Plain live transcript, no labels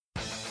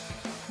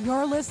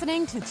You're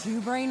listening to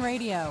Two Brain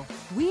Radio.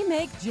 We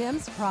make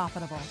gyms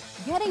profitable,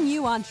 getting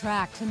you on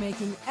track to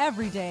making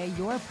every day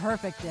your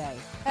perfect day.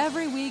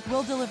 Every week,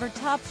 we'll deliver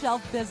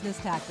top-shelf business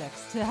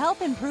tactics to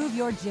help improve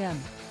your gym,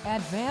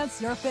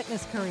 advance your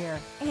fitness career,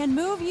 and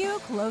move you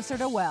closer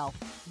to wealth.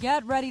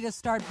 Get ready to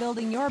start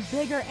building your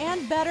bigger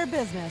and better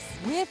business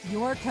with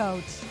your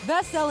coach,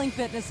 best-selling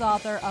fitness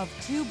author of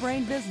Two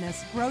Brain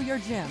Business, Grow Your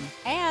Gym,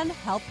 and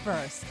Health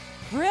First,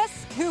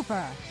 Chris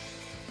Cooper.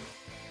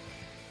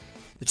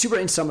 The Two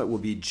Brain Summit will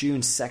be June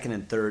 2nd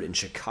and 3rd in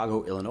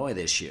Chicago, Illinois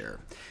this year.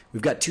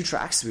 We've got two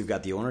tracks. We've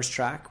got the Owners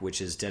Track,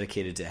 which is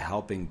dedicated to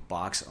helping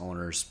box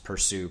owners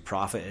pursue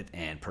profit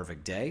and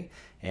perfect day.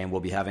 And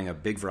we'll be having a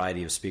big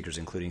variety of speakers,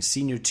 including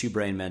senior Two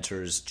Brain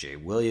mentors, Jay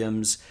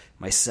Williams,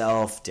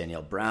 myself,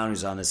 Danielle Brown,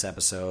 who's on this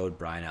episode,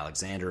 Brian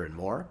Alexander, and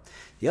more.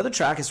 The other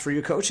track is for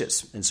your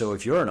coaches. And so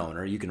if you're an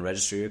owner, you can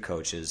register your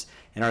coaches.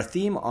 And our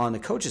theme on the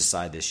coaches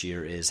side this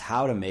year is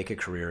how to make a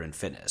career in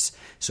fitness.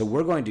 So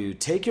we're going to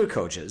take your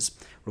coaches,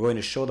 we're going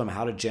to show them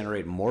how to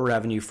generate more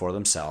revenue for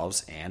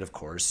themselves, and of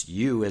course,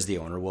 you as the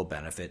owner will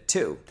benefit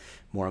too.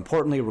 More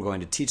importantly, we're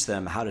going to teach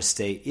them how to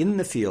stay in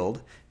the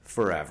field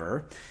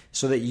forever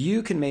so that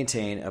you can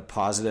maintain a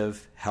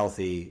positive,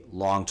 healthy,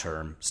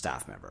 long-term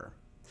staff member.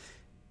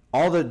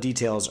 All the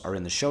details are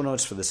in the show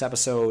notes for this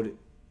episode.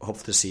 Hope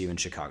to see you in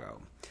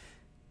Chicago.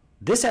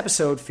 This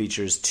episode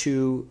features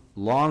two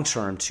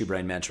long-term Two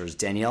Brain mentors,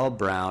 Danielle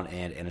Brown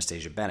and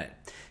Anastasia Bennett.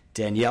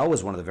 Danielle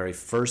was one of the very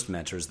first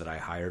mentors that I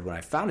hired when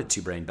I founded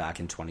Two Brain back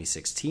in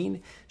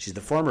 2016. She's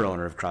the former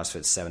owner of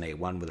CrossFit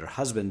 781 with her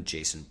husband,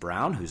 Jason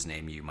Brown, whose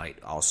name you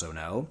might also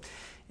know.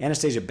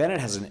 Anastasia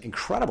Bennett has an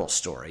incredible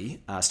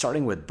story,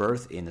 starting with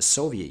birth in the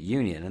Soviet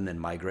Union and then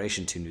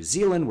migration to New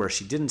Zealand, where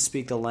she didn't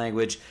speak the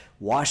language,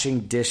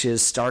 washing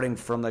dishes, starting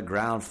from the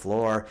ground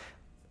floor,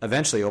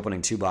 eventually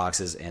opening two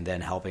boxes, and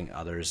then helping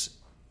others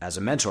as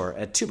a mentor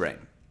at Two Brain.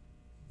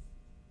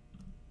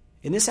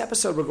 In this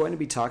episode, we're going to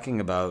be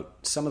talking about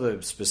some of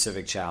the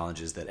specific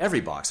challenges that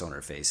every box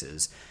owner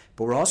faces,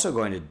 but we're also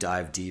going to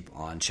dive deep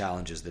on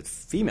challenges that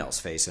females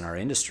face in our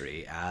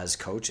industry as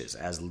coaches,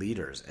 as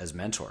leaders, as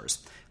mentors.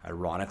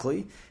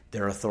 Ironically,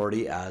 their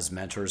authority as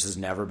mentors has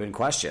never been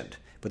questioned,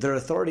 but their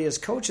authority as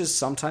coaches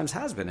sometimes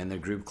has been in their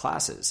group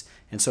classes.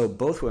 And so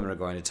both women are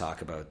going to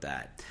talk about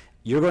that.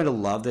 You're going to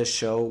love this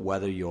show,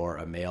 whether you're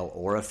a male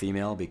or a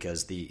female,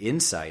 because the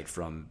insight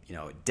from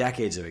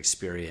decades of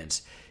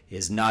experience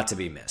is not to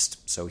be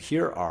missed. So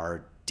here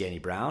are Danny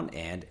Brown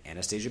and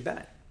Anastasia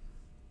Bennett.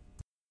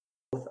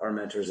 Both are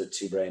mentors at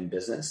Two Brain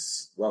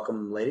Business.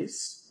 Welcome,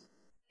 ladies.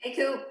 Hey,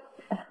 Coop.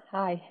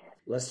 Hi.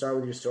 Let's start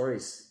with your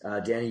stories.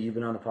 Danny, you've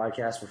been on the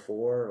podcast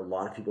before. A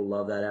lot of people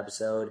love that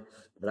episode,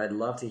 but I'd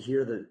love to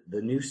hear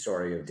the new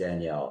story of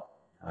Danielle.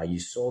 You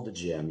sold the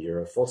gym.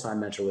 You're a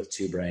full-time mentor with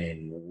Two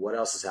Brain. What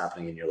else is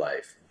happening in your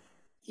life?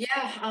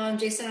 Yeah,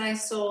 Jason and I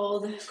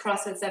sold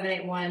CrossFit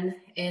 781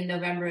 in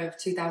November of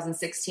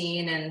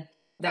 2016, and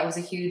that was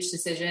a huge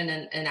decision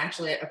and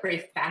actually a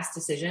pretty fast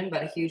decision,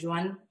 but a huge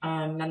one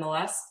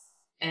nonetheless.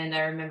 And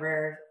I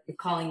remember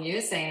calling you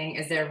saying,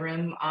 is there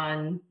room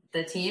on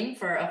the team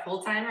for a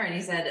full-timer? And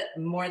you said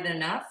more than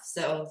enough.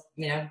 So,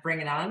 bring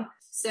it on.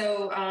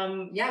 So,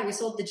 we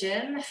sold the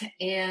gym,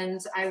 and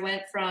I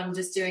went from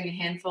just doing a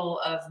handful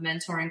of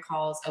mentoring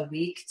calls a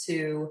week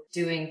to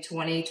doing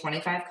 20,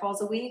 25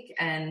 calls a week,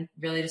 and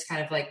really just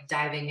kind of like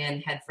diving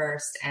in head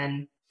first.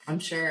 And I'm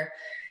sure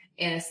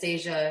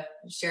Anastasia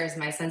shares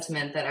my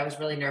sentiment that I was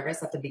really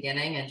nervous at the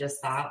beginning and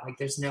just thought like,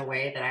 there's no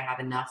way that I have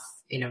enough,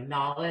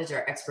 knowledge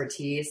or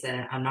expertise,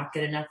 and I'm not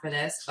good enough for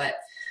this. But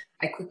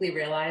I quickly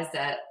realized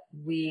that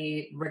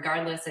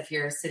regardless if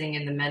you're sitting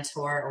in the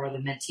mentor or the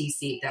mentee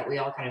seat, that we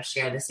all kind of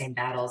share the same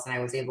battles. And I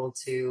was able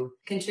to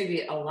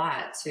contribute a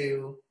lot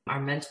to our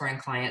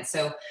mentoring clients.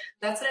 So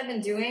that's what I've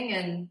been doing.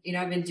 And,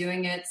 I've been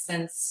doing it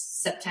since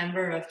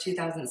September of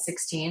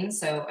 2016.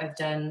 So I've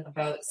done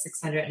about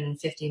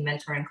 650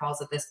 mentoring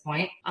calls at this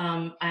point.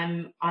 I'm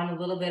on a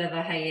little bit of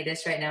a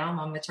hiatus right now. I'm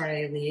on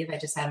maternity leave. I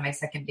just had my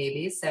second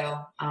baby. So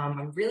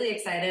I'm really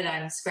excited.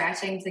 I'm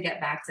scratching to get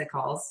back to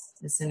calls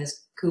as soon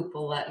as Coop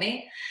will let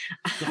me.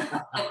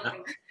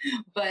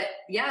 But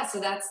yeah, so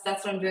that's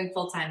what I'm doing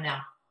full time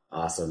now.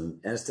 Awesome.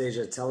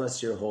 Anastasia, tell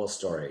us your whole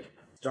story.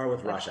 Start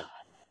with Russia.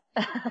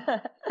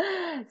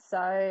 So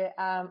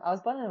I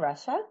was born in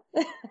Russia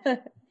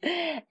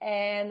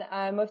and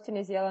I moved to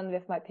New Zealand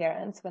with my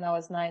parents when I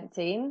was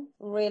 19.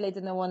 Really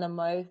didn't want to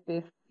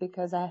move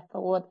because I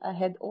thought I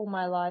had all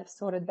my life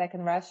sorted back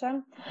in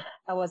Russia.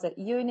 I was at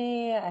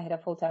uni, I had a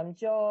full-time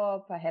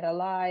job, I had a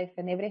life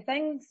and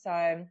everything.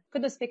 So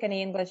couldn't speak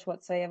any English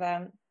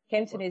whatsoever.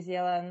 Came to New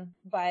Zealand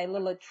by a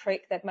little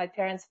trick that my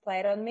parents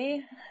played on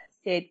me.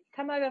 Said,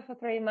 come over for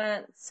 3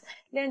 months,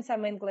 learn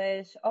some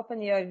English,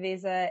 open your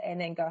visa, and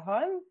then go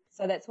home.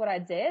 So that's what I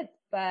did.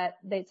 But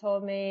they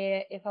told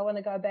me if I want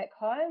to go back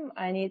home,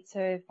 I need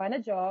to find a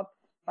job,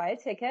 buy a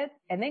ticket,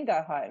 and then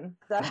go home.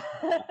 So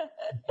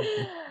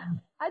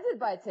I did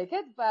buy a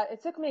ticket, but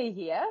it took me a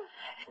year.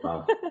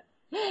 Wow.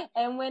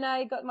 And when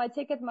I got my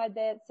ticket, my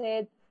dad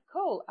said,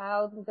 cool,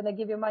 I'm going to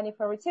give you money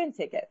for a return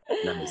ticket.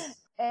 Nice.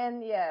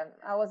 And yeah,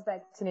 I was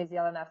back to New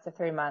Zealand after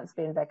 3 months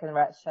being back in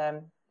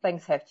Russia.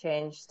 Things have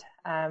changed.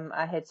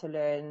 I had to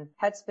learn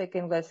how to speak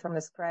English from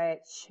the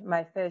scratch.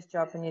 My first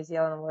job in New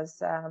Zealand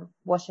was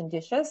washing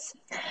dishes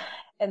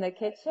in the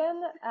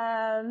kitchen.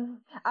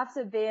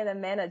 After being a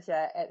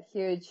manager at a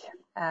huge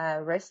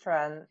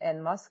restaurant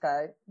in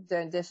Moscow,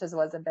 doing dishes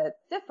was a bit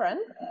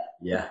different.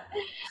 Yeah.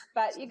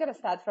 But you got to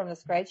start from the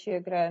scratch. You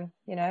got to,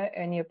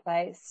 earn your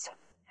place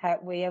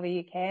wherever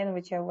you can,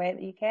 whichever way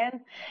that you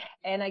can.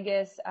 And I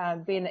guess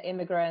being an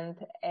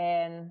immigrant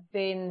and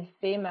being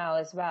female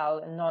as well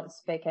and not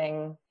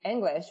speaking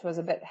English was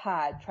a bit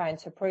hard, trying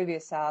to prove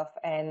yourself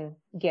and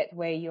get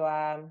where you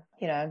are.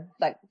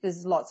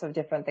 There's lots of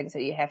different things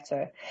that you have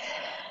to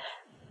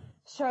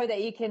show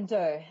that you can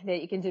do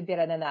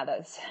better than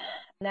others.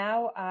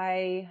 Now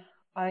I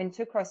own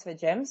 2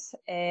 CrossFit gyms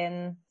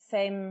in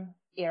same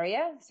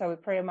area, so we're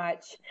pretty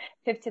much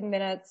 15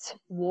 minutes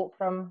walk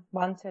from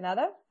one to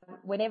another.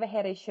 We never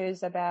had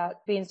issues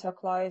about being so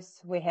close.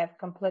 We have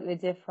completely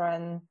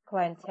different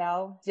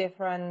clientele,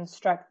 different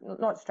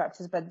not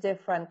structures, but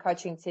different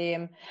coaching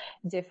team,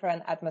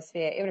 different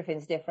atmosphere.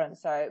 Everything's different.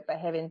 So by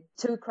having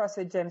 2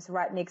 CrossFit gyms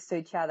right next to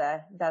each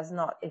other does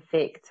not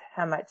affect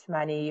how much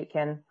money you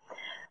can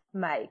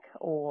make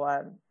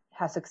or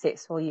how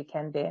successful you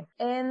can be.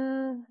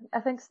 In, I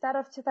think, start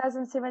of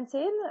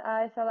 2017,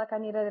 I felt like I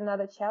needed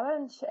another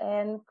challenge,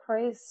 and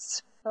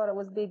Chris thought it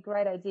would be a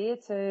great idea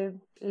to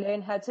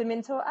learn how to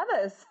mentor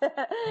others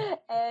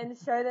and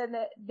show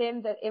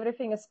them that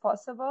everything is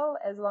possible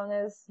as long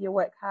as you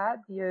work hard,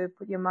 you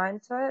put your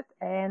mind to it,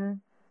 and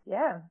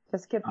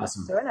just keep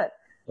doing it.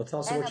 Well, tell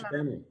us about your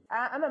family.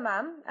 I'm a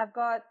mum. I've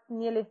got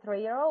nearly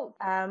 3-year-old.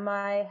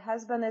 My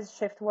husband is a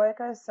shift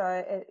worker,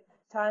 so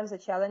times are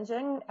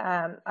challenging.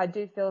 I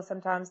do feel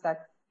sometimes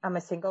that I'm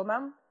a single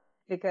mum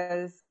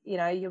because,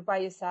 you're by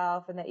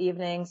yourself in the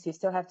evenings. You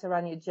still have to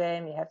run your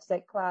gym. You have to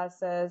take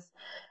classes,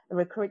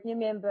 recruit new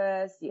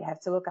members. You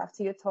have to look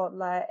after your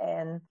toddler,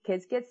 and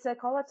kids get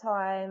sick all the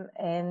time.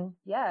 And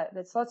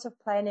there's lots of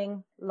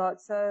planning,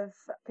 lots of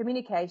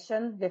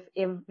communication with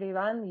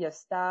everyone, your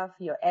staff,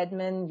 your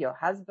admin, your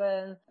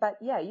husband. But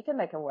you can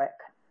make it work.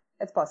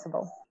 It's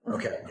possible.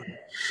 Okay.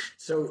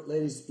 So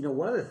ladies,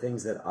 one of the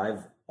things that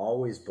I've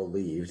always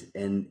believed,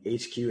 and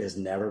HQ has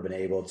never been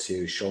able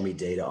to show me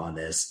data on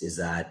this, is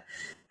that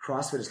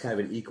CrossFit is kind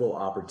of an equal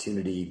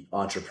opportunity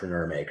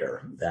entrepreneur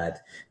maker,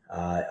 that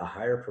a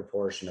higher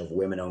proportion of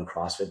women own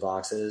CrossFit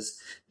boxes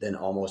than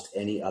almost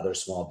any other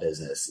small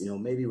business,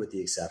 maybe with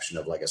the exception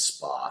of like a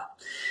spa.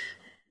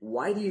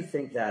 Why do you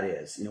think that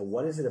is?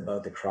 What is it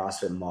about the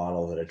CrossFit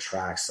model that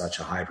attracts such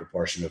a high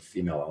proportion of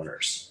female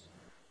owners?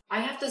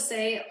 I have to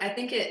say, I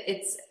think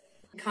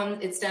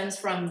it stems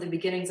from the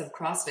beginnings of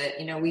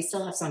CrossFit. We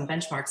still have some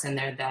benchmarks in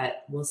there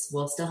that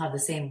will still have the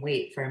same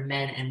weight for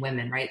men and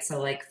women, right?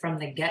 So like from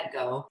the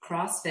get-go,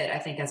 CrossFit, I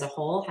think as a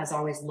whole, has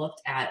always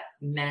looked at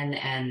men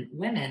and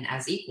women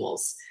as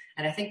equals.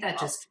 And I think that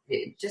just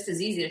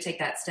is easy to take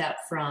that step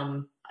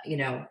from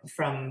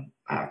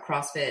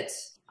CrossFit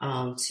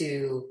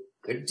to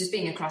just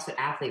being a CrossFit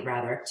athlete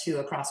rather to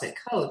a CrossFit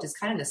coach is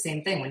kind of the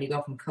same thing when you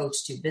go from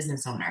coach to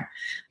business owner.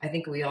 I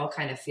think we all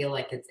kind of feel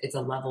like it's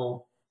a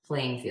level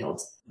playing field.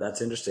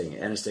 That's interesting.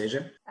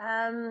 Anastasia?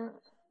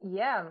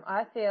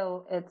 I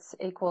feel it's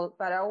equal,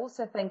 but I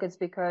also think it's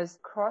because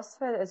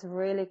CrossFit is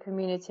really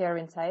community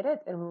orientated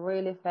and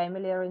really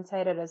family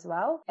orientated as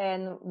well.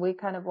 And we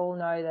kind of all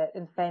know that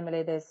in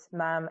family there's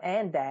mom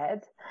and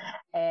dad,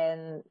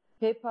 and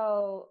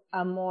people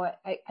are more,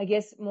 I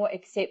guess, more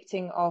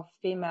accepting of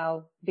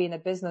female being a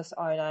business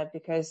owner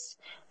because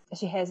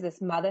she has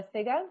this mother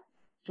figure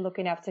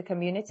looking after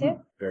community.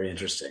 Very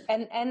interesting.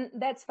 And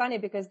that's funny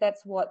because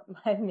that's what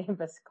my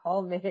members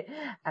call me,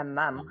 a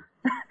mum.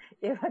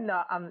 Even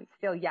though I'm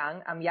still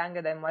young, I'm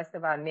younger than most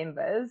of our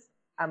members,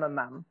 I'm a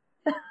mum.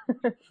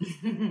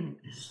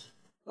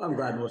 Well, I'm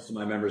glad most of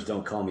my members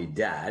don't call me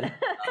dad.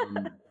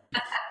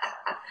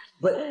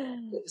 But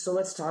so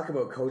let's talk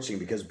about coaching,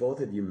 because both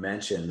of you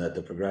mentioned that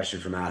the progression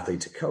from athlete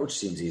to coach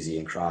seems easy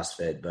in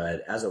CrossFit.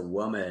 But as a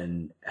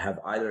woman, have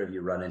either of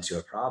you run into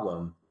a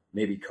problem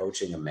maybe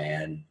coaching a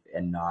man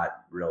and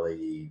not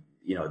really,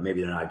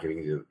 maybe they're not giving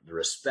you the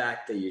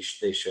respect that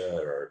they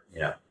should, or,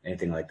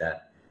 anything like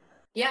that?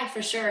 Yeah,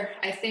 for sure.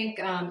 I think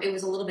it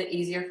was a little bit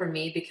easier for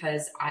me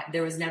because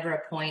there was never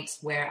a point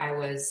where I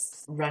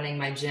was running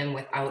my gym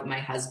without my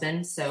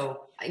husband.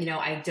 So,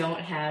 I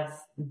don't have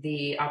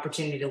the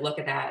opportunity to look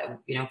at that,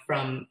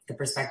 from the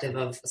perspective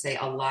of, say,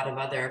 a lot of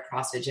other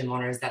CrossFit gym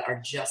owners that are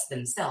just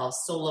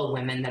themselves, solo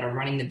women that are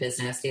running the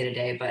business day to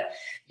day. But,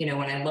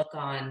 when I look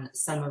on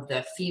some of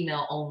the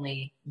female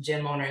only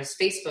gym owners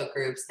Facebook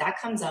groups, that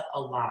comes up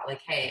a lot.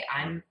 Like, hey,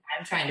 I'm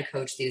trying to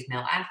coach these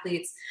male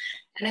athletes.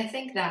 And I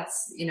think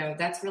that's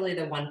really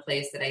the one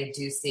place that I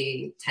do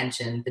see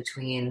tension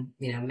between,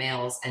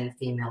 males and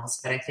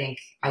females. But I think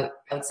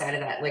outside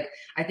of that, like,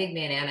 I think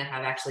me and Anna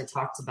have actually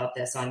talked about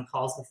this on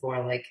calls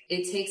before. Like,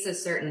 it takes a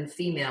certain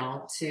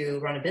female to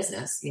run a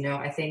business.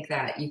 I think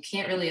that you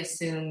can't really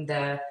assume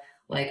the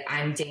like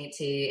I'm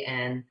dainty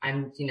and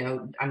I'm,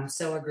 I'm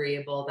so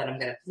agreeable that I'm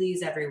going to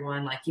please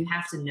everyone. Like you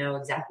have to know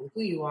exactly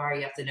who you are.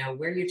 You have to know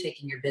where you're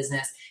taking your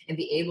business and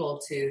be able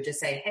to just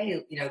say,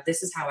 hey,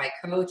 this is how I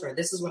coach, or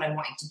this is what I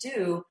want you to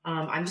do.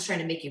 I'm just trying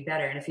to make you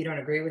better. And if you don't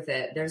agree with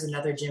it, there's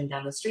another gym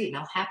down the street and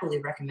I'll happily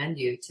recommend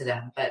you to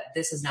them. But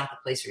this is not the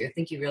place for you. I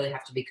think you really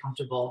have to be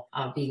comfortable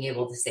being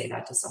able to say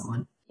that to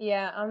someone.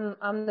 Yeah,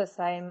 I'm the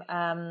same.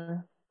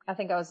 I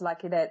think I was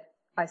lucky that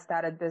I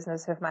started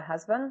business with my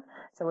husband,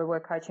 so we were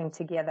coaching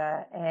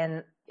together.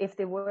 And if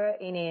there were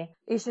any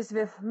issues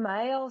with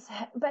males,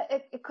 but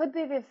it could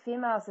be with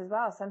females as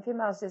well. Some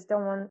females just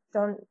don't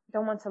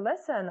want to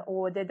listen,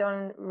 or they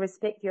don't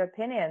respect your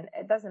opinion.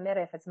 It doesn't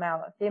matter if it's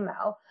male or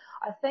female.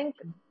 I think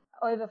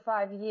over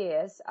 5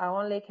 years, I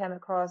only came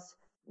across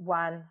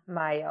one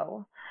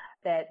male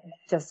that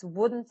just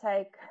wouldn't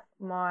take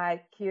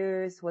my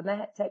cues,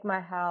 wouldn't take my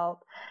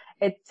help.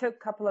 It took a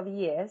couple of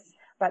years,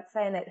 but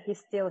saying that he's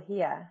still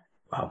here.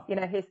 Wow.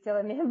 He's still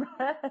a member.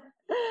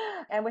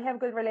 And we have a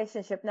good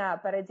relationship now,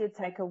 but it did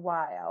take a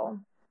while.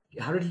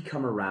 How did he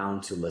come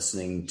around to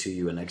listening to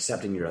you and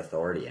accepting your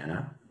authority,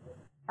 Anna?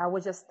 I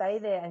would just stay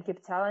there and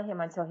keep telling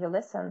him until he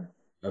listened.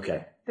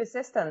 Okay.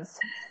 Persistence.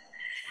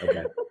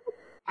 Okay.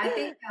 I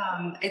think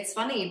it's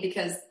funny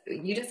because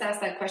you just asked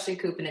that question,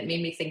 Coop, and it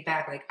made me think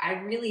back. Like,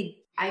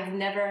 I've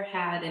never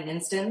had an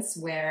instance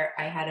where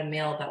I had a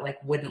male that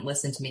like wouldn't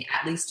listen to me,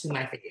 at least to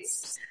my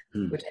face,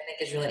 which I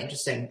think is really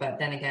interesting. But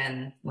then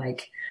again,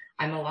 like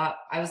I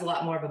was a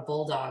lot more of a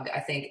bulldog, I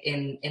think,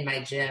 in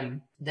my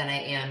gym than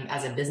I am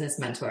as a business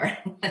mentor.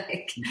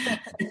 Like,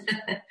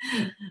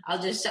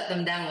 I'll just shut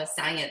them down with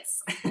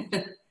science.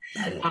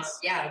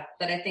 Yeah,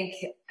 but I think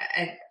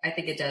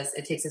it does.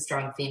 It takes a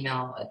strong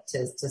female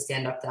to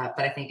stand up to that.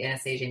 But I think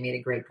Anastasia made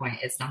a great point.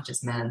 It's not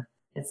just men.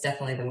 It's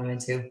definitely the women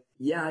too.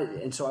 Yeah,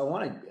 and so I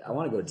want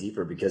to go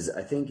deeper because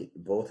I think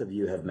both of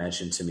you have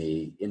mentioned to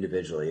me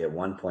individually at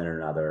one point or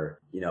another,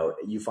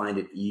 you find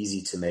it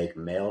easy to make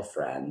male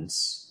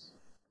friends,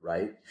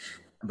 right?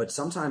 But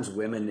sometimes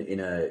women in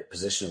a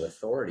position of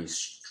authority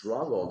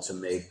struggle to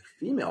make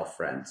female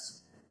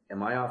friends.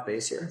 Am I off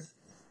base here?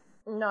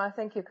 No, I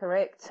think you're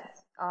correct.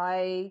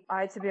 I,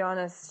 to be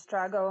honest,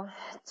 struggle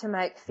to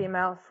make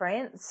female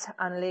friends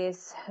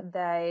unless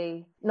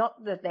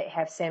not that they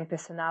have same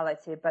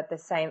personality, but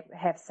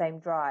have same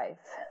drive,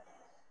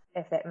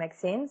 if that makes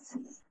sense.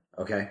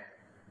 Okay.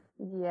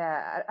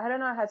 Yeah, I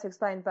don't know how to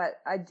explain, but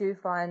I do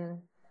find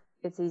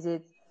it's easy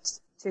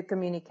to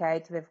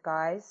communicate with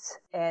guys.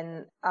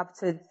 And up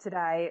to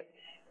today,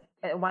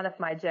 at one of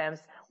my gyms,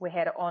 we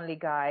had only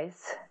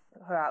guys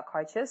who are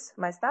coaches,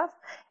 my staff,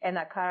 and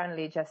I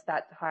currently just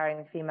start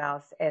hiring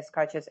females as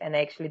coaches and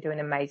they actually do an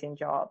amazing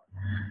job.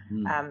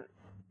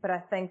 But I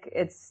think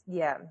I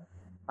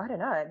don't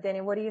know.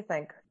 Danny, what do you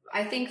think?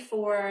 I think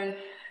for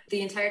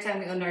the entire time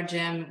we owned our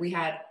gym, we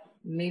had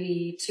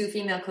maybe 2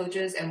 female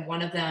coaches, and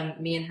one of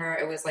them, me and her,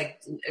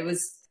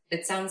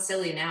 it sounds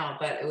silly now,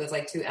 but it was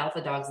like 2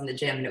 alpha dogs in the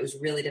gym, and it was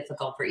really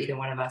difficult for either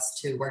one of us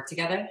to work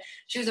together.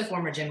 She was a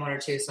former gym owner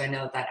too, so I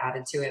know that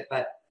added to it.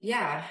 But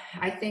yeah,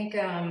 I think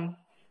I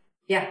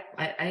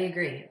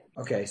agree.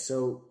 Okay,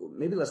 so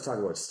maybe let's talk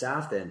about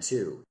staff then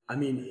too. I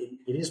mean,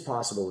 it is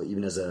possible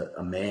even as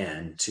a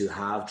man to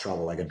have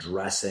trouble like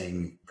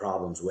addressing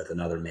problems with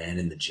another man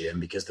in the gym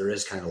because there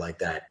is kind of like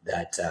that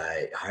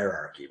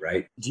hierarchy,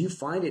 right? Do you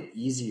find it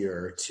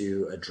easier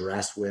to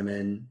address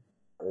women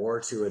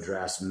or to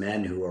address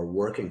men who are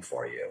working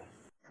for you?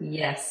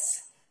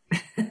 Yes.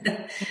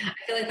 I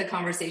feel like the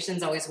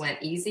conversations always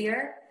went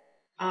easier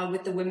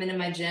with the women in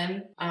my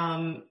gym.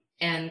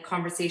 And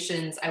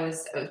conversations, I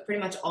was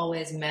pretty much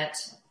always met,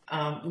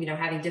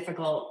 having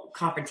difficult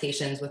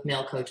confrontations with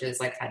male coaches,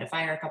 like had to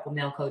fire a couple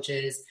male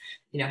coaches,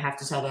 have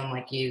to tell them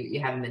like,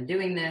 you haven't been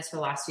doing this for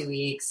the last few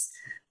weeks.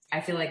 I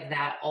feel like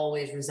that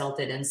always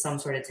resulted in some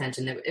sort of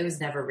tension. It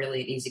was never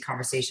really an easy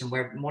conversation,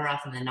 where more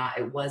often than not,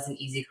 it was an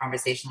easy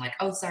conversation. Like,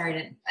 oh,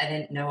 sorry, I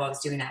didn't know I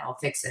was doing that. I'll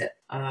fix it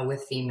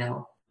with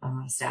female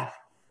staff.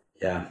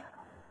 Yeah.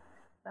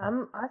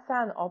 I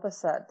found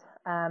opposite.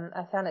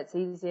 I found it's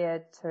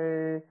easier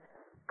to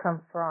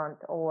confront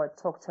or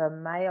talk to a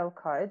male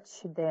coach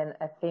than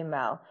a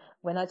female.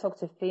 When I talk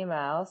to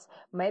females,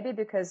 maybe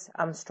because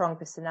I'm strong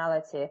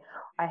personality,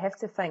 I have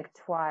to think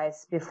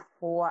twice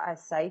before I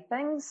say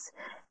things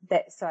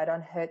so I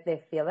don't hurt their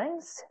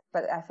feelings.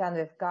 But I found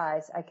with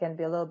guys, I can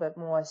be a little bit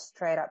more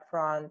straight up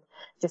front,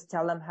 just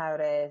tell them how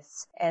it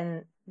is.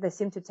 And they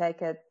seem to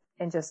take it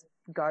and just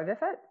go with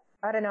it.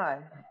 I don't know.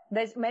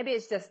 Maybe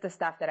it's just the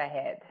stuff that I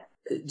had.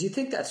 Do you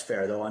think that's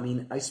fair, though? I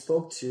mean, I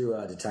spoke to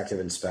a detective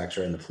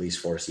inspector in the police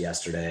force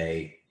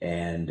yesterday,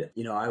 and,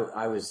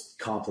 I was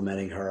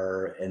complimenting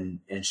her,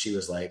 and she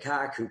was like,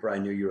 Cooper, I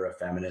knew you were a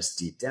feminist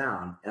deep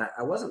down. And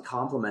I wasn't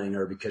complimenting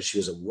her because she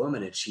was a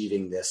woman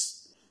achieving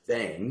this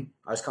thing.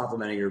 I was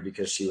complimenting her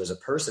because she was a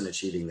person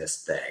achieving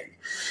this thing.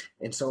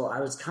 And so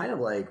I was kind of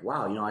like,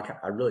 wow,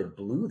 I really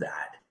blew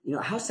that.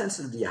 How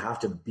sensitive do you have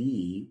to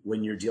be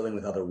when you're dealing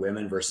with other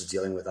women versus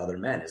dealing with other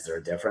men? Is there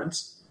a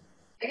difference?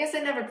 I guess I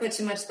never put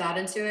too much thought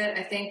into it.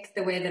 I think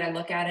the way that I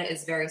look at it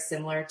is very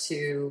similar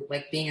to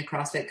like being a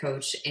CrossFit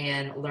coach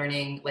and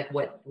learning like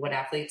what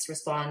athletes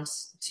respond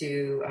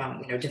to,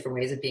 different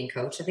ways of being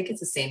coached. I think it's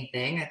the same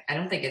thing. I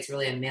don't think it's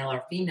really a male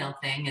or female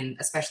thing. And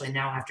especially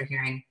now after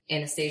hearing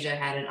Anastasia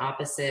had an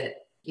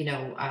opposite,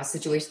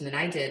 situation than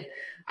I did,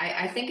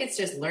 I think it's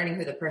just learning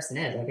who the person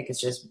is. I think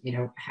it's just,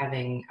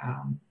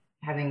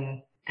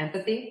 having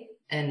empathy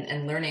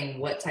and learning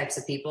what types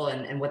of people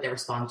and what they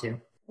respond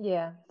to.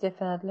 Yeah,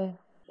 definitely.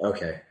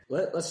 Okay,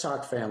 let's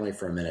talk family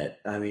for a minute.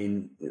 I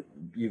mean,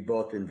 you've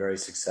both been very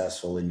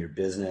successful in your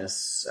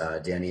business.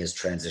 Danny has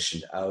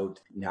transitioned out.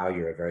 Now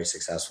you're a very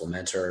successful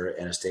mentor.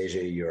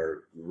 Anastasia,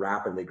 you're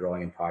rapidly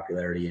growing in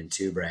popularity in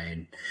Two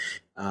Brain.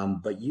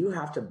 But you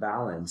have to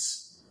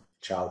balance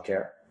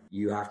childcare.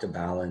 You have to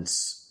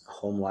balance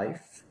home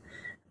life.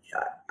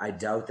 I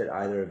doubt that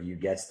either of you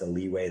gets the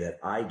leeway that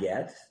I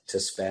get to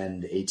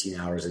spend 18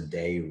 hours a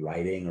day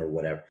writing or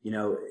whatever.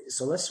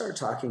 So let's start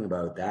talking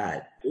about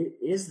that.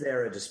 Is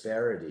there a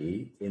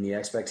disparity in the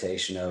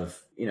expectation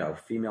of,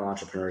 female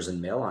entrepreneurs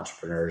and male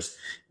entrepreneurs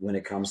when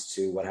it comes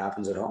to what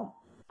happens at home?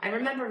 I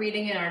remember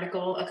reading an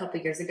article a couple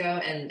of years ago,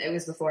 and it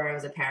was before I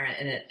was a parent,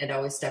 and it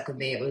always stuck with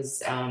me. It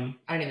was, I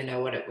don't even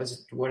know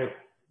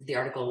the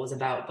article was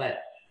about,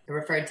 but it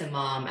referred to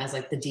mom as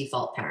like the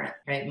default parent,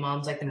 right?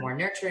 Mom's like the more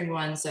nurturing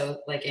one. So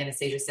like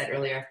Anastasia said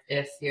earlier,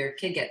 if your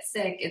kid gets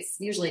sick, it's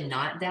usually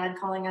not dad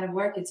calling out of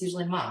work. It's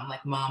usually mom.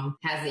 Like mom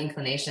has the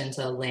inclination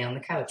to lay on the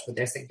couch with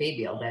their sick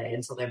baby all day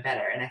until they're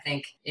better. And I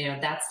think,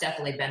 that's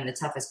definitely been the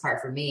toughest part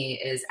for me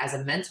is as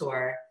a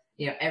mentor,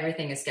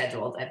 everything is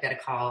scheduled. I've got a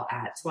call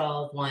at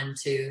 12, 1,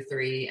 2,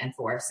 3, and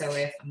 4. So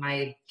if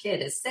my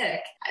kid is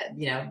sick,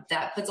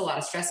 that puts a lot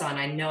of stress on.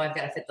 I know I've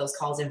got to fit those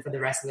calls in for the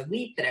rest of the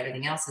week, but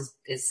everything else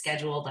is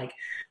scheduled. Like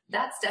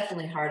that's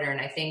definitely harder.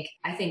 And I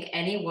think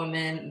any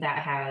woman that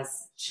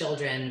has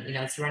children,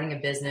 it's running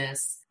a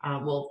business,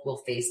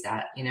 will face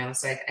that,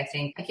 So I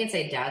think I can't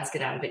say dads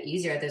get out of it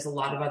easier. There's a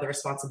lot of other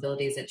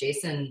responsibilities that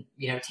Jason,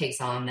 takes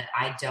on that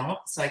I don't.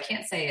 So I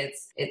can't say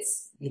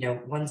it's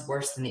one's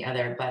worse than the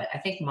other, but I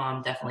think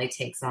mom definitely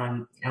takes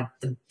on,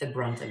 the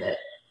brunt of it.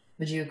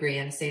 Would you agree,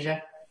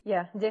 Anastasia?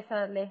 Yeah,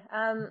 definitely.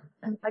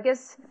 I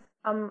guess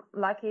I'm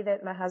lucky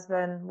that my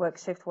husband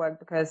works shift work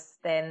because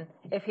then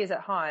if he's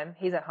at home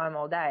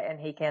all day and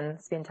he can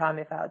spend time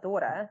with our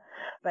daughter.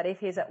 But if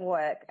he's at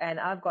work and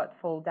I've got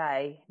full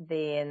day,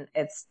 then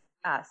it's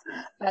us.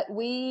 But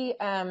we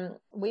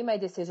made a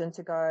decision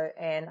to go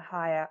and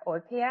hire au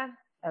pair,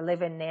 a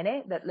live-in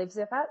nanny that lives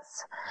with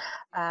us.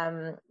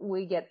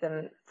 We get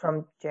them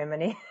from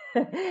Germany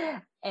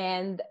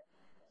and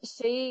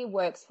she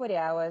works 40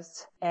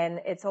 hours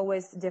and it's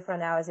always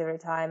different hours every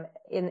time.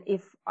 And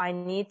if I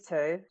need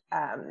to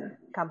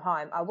come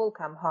home, I will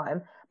come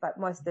home. But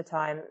most of the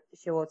time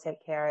she will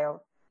take care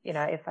of,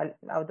 if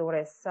our daughter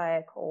is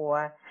sick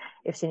or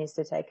if she needs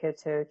to take her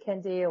to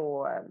kindy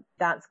or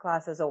dance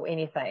classes or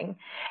anything.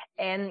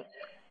 And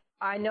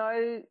I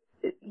know,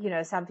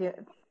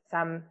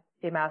 some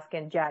females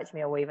can judge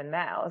me or even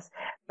males,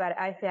 but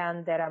I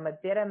found that I'm a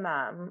better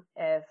mom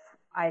if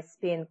I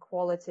spend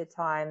quality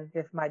time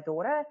with my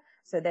daughter.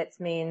 So that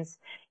means,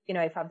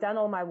 if I've done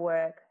all my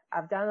work,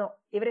 I've done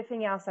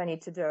everything else I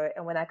need to do.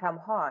 And when I come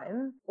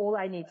home, all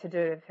I need to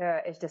do with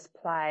her is just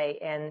play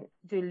and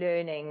do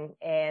learning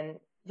and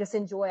just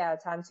enjoy our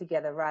time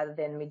together rather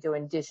than me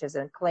doing dishes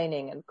and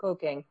cleaning and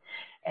cooking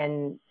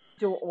and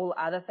do all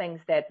other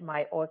things that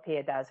my au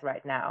pair does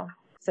right now.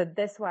 So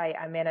this way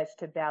I managed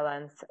to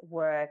balance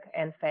work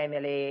and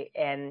family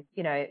and,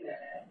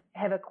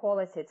 have a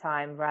quality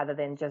time rather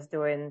than just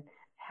doing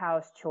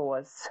house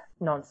chores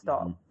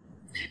nonstop.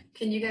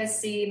 Can you guys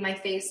see my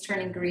face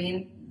turning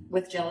green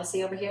with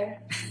jealousy over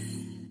here?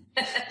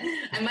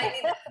 I might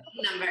need the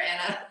phone number,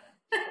 Anna.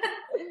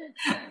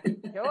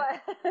 Sure.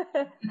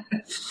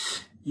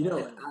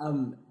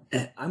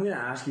 I'm going to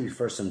ask you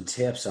for some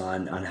tips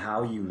on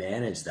how you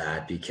manage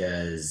that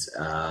because,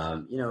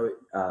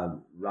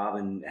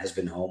 Robin has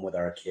been home with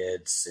our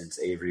kids since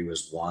Avery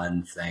was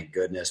 1, thank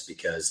goodness,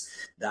 because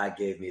that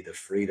gave me the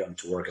freedom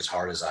to work as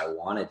hard as I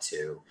wanted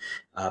to.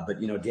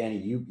 But Danny,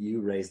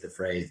 you raised the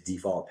phrase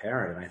default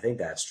parent, and I think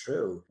that's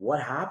true.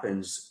 What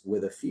happens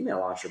with a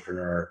female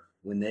entrepreneur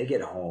when they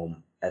get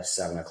home at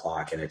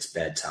 7:00 and it's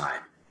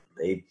bedtime?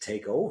 They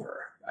take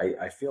over.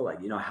 I feel like,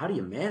 how do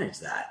you manage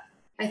that?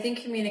 I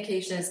think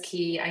communication is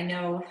key. I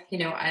know,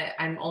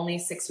 I'm only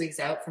 6 weeks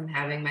out from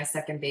having my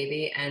second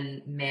baby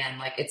and man,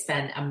 like it's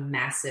been a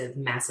massive,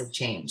 massive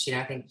change.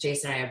 I think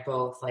Jason and I are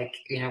both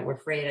we're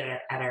afraid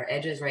at our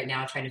edges right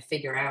now, trying to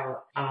figure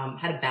out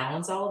how to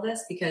balance all of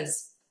this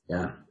because he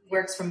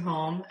works from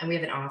home and we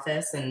have an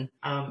office and,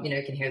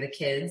 you can hear the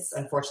kids.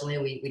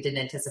 Unfortunately, we didn't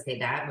anticipate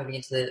that moving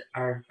into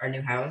our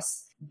new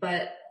house,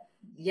 but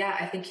yeah,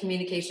 I think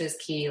communication is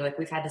key. Like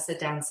we've had to sit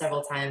down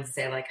several times and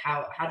say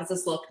how does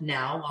this look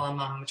now while I'm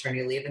on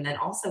maternity leave? And then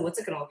also what's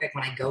it going to look like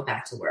when I go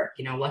back to work?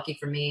 Lucky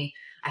for me,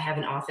 I have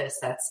an office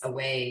that's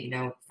away,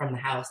 from the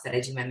house that I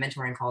do my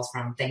mentoring calls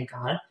from, thank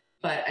God.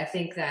 But I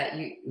think that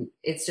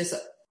it's just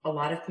a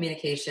lot of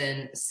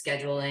communication,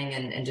 scheduling,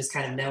 and just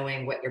kind of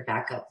knowing what your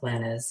backup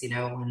plan is,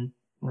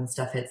 when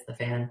stuff hits the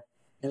fan.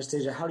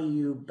 Anastasia, how do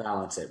you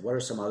balance it? What are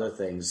some other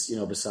things,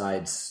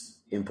 besides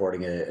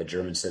importing a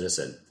German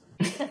citizen?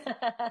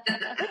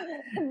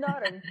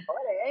 Not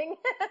importing.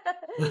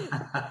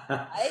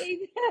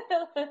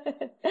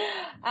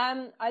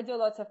 I do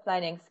lots of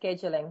planning,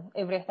 scheduling,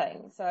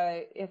 everything.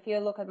 So if you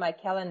look at my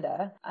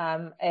calendar,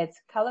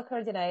 it's color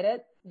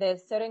coordinated.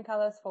 There's certain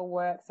colors for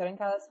work, certain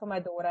colors for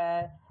my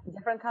daughter,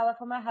 different color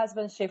for my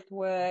husband's shift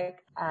work,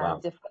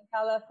 different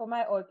color for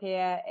my au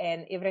pair,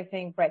 and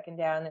everything broken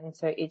down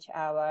into each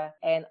hour.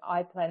 And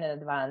I plan in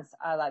advance.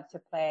 I like to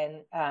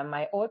plan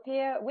my au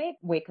pair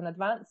week in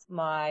advance,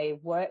 my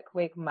work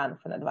week month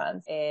in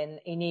advance, and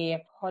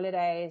any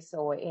holidays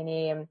or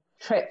any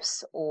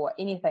trips or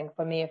anything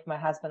for me, if my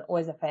husband or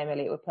as a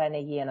family, we plan a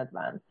year in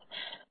advance.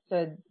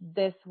 So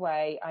this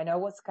way I know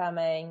what's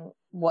coming,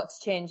 what's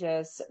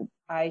changes.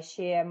 I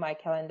share my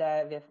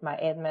calendar with my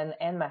admin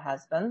and my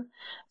husband,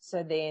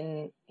 so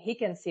then he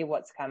can see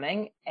what's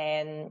coming.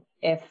 And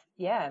if,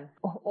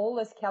 all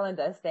those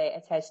calendars, they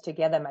attach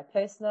together, my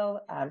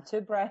personal,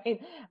 to Brain,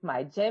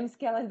 my gym's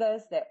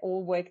calendars, they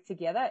all work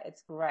together.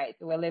 It's great.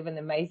 We live in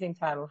an amazing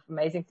time of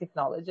amazing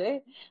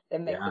technology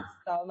that makes it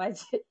so much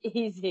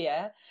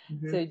easier.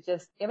 So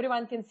just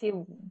everyone can see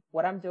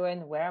what I'm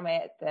doing, where I'm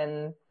at.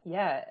 And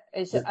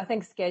it's just, I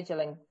think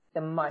scheduling,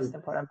 the most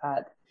important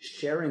part.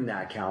 Sharing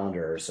that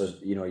calendar so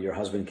your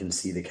husband can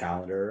see the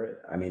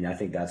calendar. I mean, I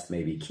think that's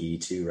maybe key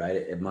too,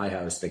 right? At my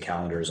house, the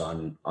calendar is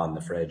on the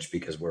fridge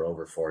because we're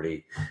over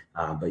 40,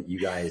 but you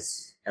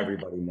guys,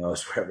 everybody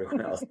knows where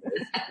everyone else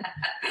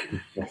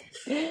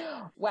is.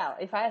 Well,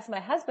 if I ask my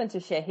husband to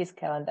share his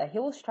calendar, he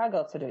will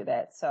struggle to do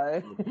that.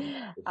 So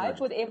I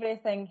put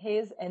everything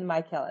his in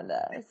my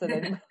calendar. So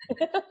then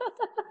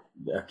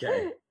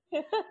okay.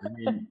 I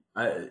mean,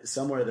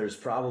 somewhere there's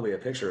probably a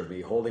picture of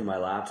me holding my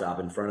laptop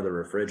in front of the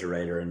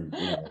refrigerator and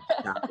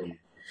tapping.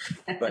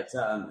 But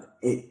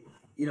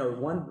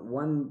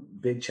one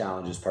big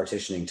challenge is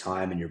partitioning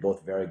time, and you're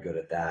both very good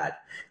at that.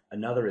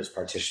 Another is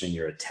partitioning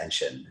your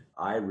attention.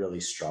 I really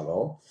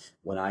struggle.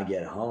 When I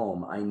get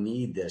home, I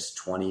need this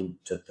 20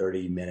 to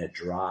 30 minute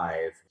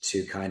drive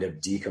to kind of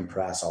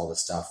decompress all the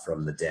stuff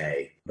from the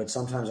day. But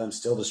sometimes I'm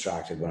still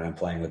distracted when I'm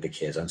playing with the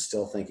kids. I'm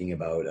still thinking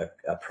about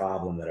a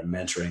problem that a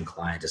mentoring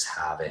client is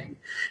having.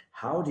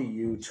 How do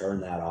you turn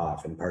that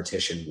off and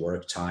partition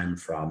work time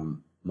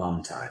from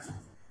mom time?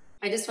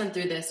 I just went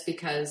through this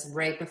because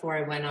right before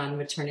I went on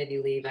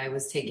maternity leave, I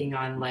was taking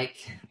on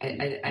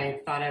I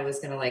thought I was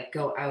going to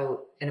go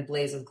out in a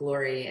blaze of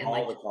glory and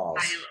all the calls.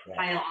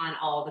 Pile on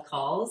all the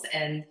calls.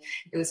 And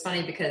it was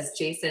funny because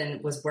Jason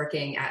was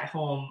working at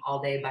home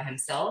all day by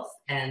himself.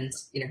 And,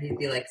 he'd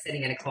be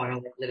sitting in a corner,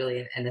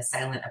 literally in a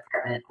silent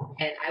apartment.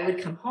 And I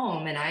would come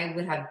home and I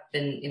would have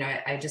been,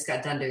 I just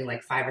got done doing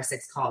 5 or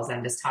 6 calls.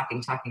 I'm just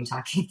talking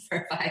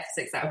for 5,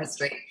 6 hours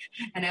straight.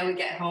 And I would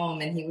get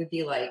home and he would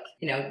be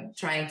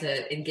trying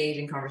to engage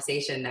in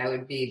conversation. I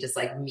would be just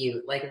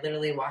mute,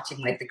 literally watching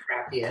the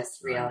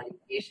crappiest reality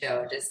TV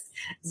show, just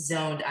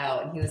zoned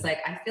out. And he was like,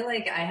 I feel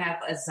like I have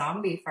a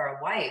zombie for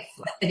a wife.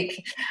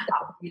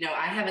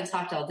 I haven't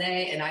talked all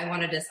day and I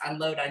want to just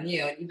unload on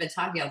you. And you've been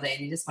talking all day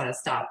and you just want to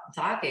stop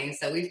talking.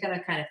 So we've got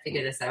to kind of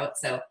figure this out.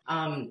 So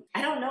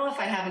I don't know if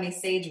I have any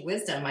sage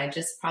wisdom. I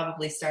just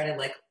probably started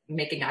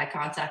making eye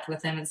contact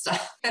with him and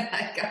stuff when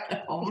I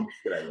got home.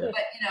 But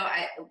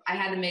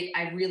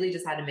I really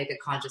just had to make a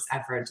conscious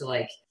effort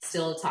to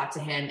still talk to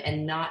him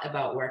and not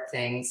about work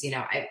things.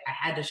 I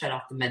had to shut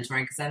off the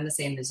mentoring because I'm the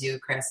same as you,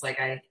 Chris.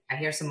 I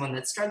hear someone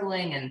that's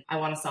struggling and I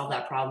want to solve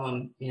that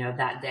problem,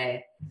 that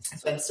day.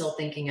 So I'm still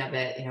thinking of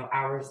it,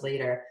 hours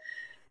later.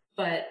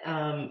 But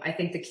I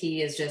think the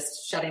key is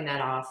just shutting that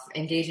off,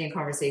 engaging in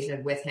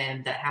conversation with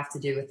him that have to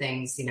do with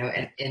things,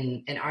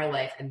 in our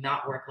life and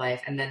not work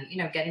life. And then,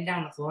 getting down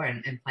on the floor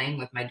and playing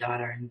with my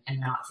daughter and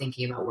not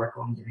thinking about work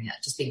while I'm doing it,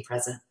 just being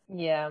present.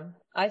 Yeah,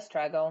 I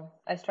struggle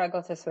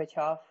to switch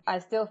off. I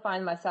still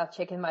find myself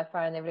checking my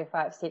phone every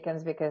 5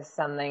 seconds because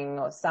something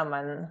or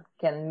someone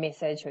can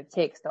message or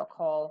text or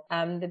call.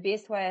 The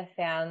best way I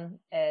found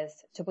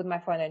is to put my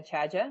phone on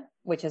charger,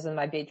 which is in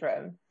my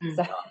bedroom.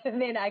 So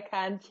then I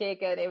can't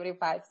check it every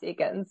 5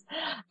 seconds.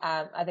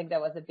 I think that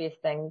was the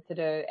best thing to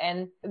do.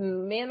 And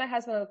me and my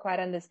husband are quite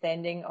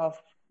understanding of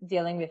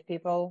dealing with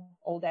people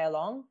all day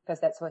long because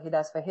that's what he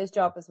does for his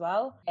job as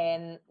well.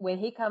 And when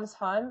he comes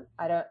home,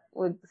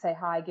 we'd say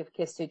hi, give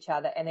kiss to each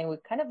other, and then we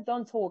kind of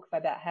don't talk for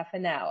about half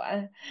an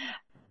hour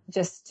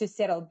just to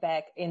settle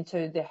back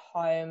into the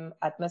home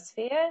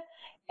atmosphere.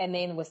 And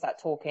then we start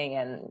talking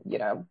and,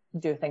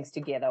 do things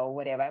together or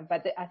whatever.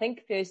 But I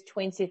think first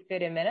 20,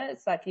 30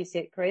 minutes, like you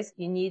said, Chris,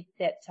 you need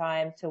that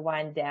time to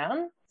wind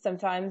down.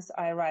 Sometimes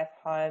I arrive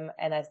home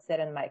and I sit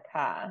in my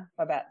car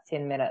for about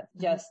 10 minutes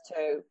just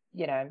to,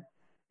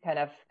 kind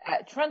of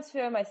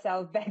transfer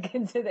myself back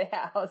into the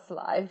house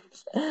life.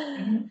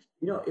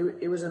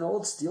 It was an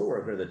old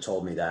steelworker that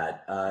told me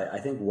that. I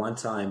think one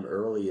time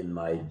early in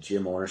my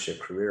gym ownership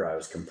career, I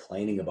was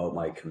complaining about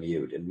my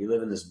commute. And we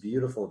live in this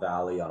beautiful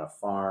valley on a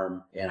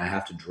farm, and I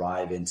have to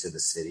drive into the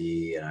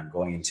city, and I'm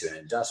going into an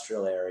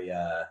industrial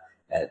area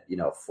at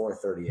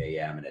 4:30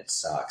 a.m. and it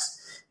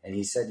sucks. And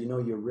he said,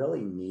 you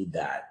really need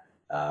that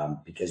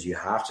because you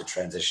have to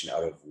transition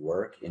out of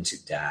work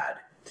into dad.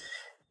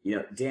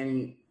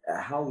 Danny,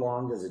 how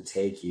long does it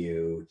take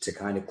you to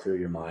kind of clear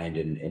your mind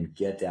and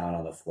get down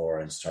on the floor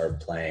and start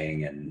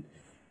playing? And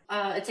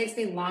it takes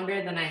me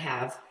longer than I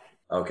have.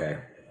 Okay.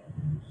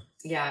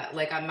 Yeah,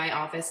 like my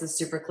office is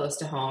super close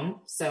to home,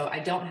 so I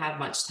don't have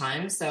much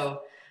time.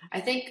 So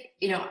I think,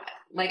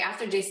 like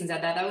after Jason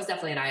said that was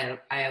definitely an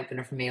eye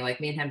opener for me. Like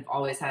me and him have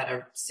always had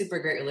a super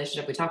great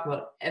relationship. We talk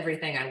about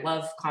everything. I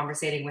love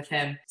conversating with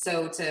him.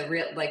 So to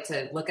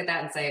look at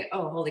that and say,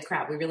 oh, holy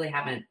crap, we really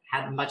haven't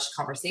had much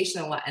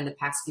conversation in the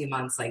past few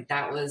months. Like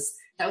that was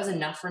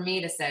enough for me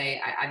to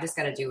say, I just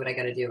got to do what I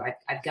got to do.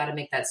 I've got to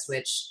make that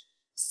switch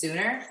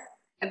sooner.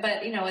 But,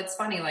 it's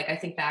funny. Like I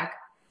think back,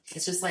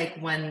 it's just like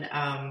when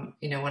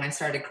I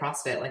started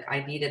CrossFit, like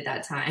I needed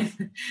that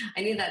time.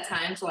 I needed that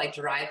time to like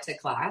drive to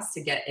class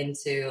to get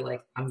into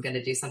like, I'm going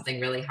to do something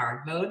really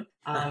hard mode.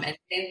 And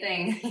same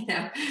thing,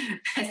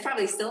 I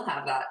probably still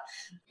have that,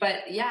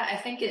 but yeah, I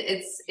think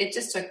it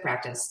just took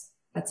practice.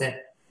 That's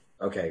it.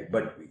 Okay.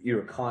 But you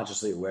were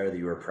consciously aware that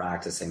you were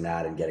practicing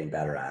that and getting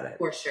better at it.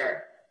 For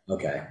sure.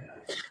 Okay.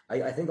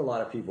 I think a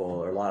lot of people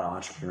or a lot of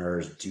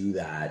entrepreneurs do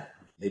that.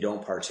 They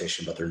don't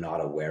partition, but they're not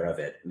aware of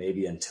it.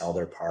 Maybe until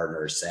their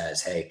partner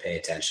says, hey, pay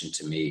attention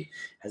to me.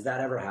 Has that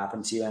ever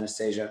happened to you,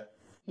 Anastasia?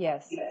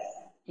 Yes.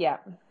 Yeah.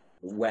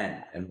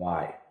 When and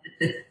why?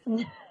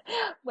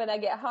 When I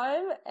get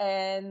home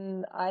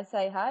and I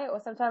say hi,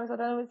 or sometimes I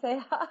don't even say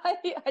hi.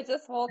 I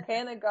just walk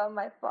in and go on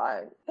my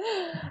phone.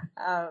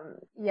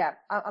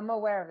 I'm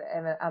aware of it,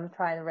 and I'm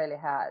trying really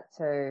hard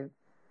to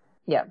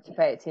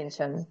pay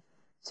attention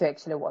to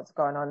actually what's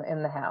going on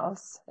in the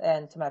house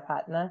and to my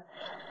partner.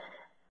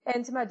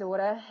 And to my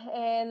daughter.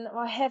 And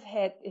I have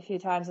had a few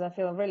times, and I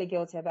feel really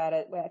guilty about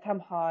it, where I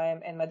come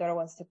home and my daughter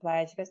wants to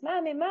play and she goes,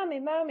 Mommy, Mommy,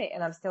 Mommy.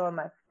 And I'm still on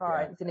my phone.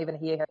 Yeah. Didn't even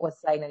hear her or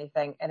saying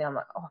anything. And then I'm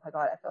like, oh my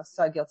God, I feel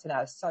so guilty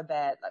now. So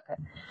bad, like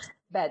a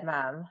bad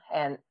mom.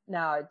 And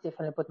now I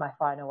definitely put my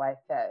phone away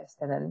first.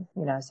 And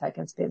then, so I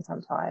can spend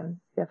some time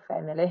with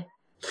family.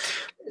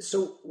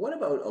 So what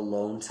about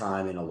alone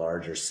time in a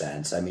larger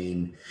sense? I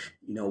mean,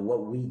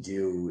 what we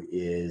do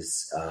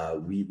is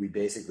we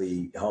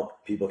basically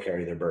help people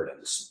carry their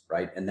burdens,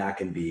 right? And that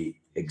can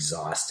be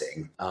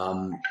exhausting.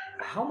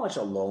 How much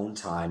alone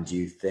time do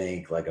you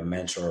think like a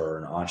mentor or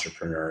an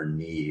entrepreneur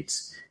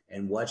needs?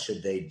 And what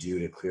should they do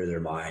to clear their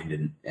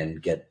mind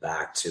and get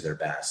back to their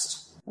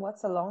best?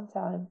 What's alone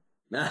time?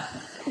 Yeah.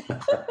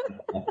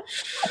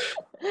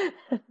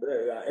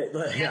 I'm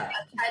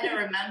trying to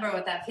remember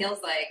what that feels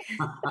like.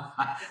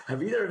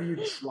 Have either of you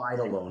tried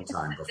alone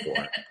time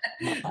before?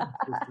 It's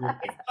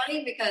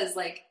funny because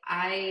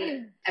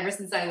ever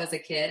since I was a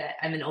kid,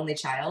 I'm an only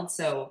child.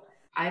 So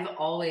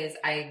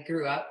I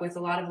grew up with a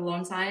lot of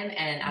alone time.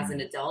 And as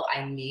an adult,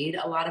 I need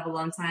a lot of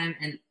alone time.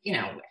 And,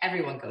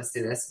 everyone goes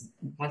through this.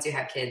 Once you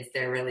have kids,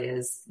 there really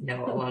is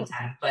no alone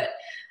time. But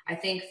I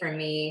think for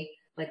me,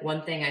 like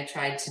one thing I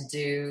tried to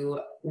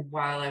do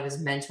while I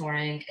was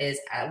mentoring is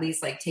at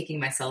least like taking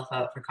myself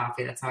out for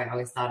coffee. That's how I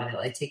always thought of it.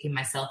 Like taking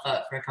myself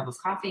out for a cup of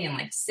coffee and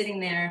like sitting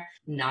there,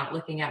 not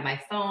looking at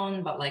my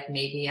phone, but like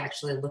maybe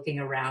actually looking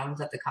around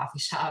at the coffee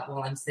shop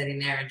while I'm sitting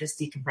there and just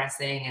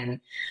decompressing.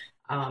 And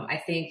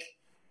I think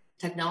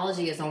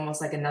technology is almost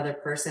like another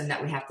person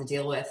that we have to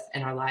deal with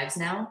in our lives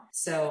now.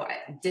 So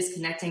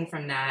disconnecting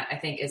from that, I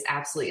think, is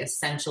absolutely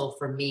essential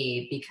for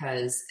me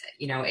because,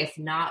 if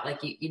not, like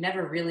you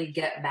never really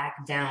get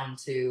back down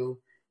to,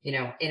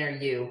 inner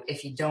you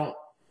if you don't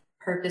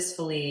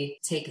purposefully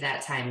take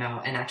that time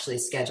out and actually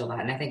schedule that.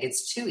 And I think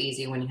it's too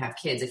easy when you have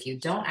kids. If you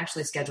don't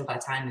actually schedule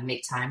that time and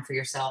make time for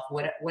yourself,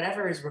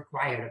 whatever is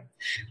required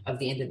of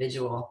the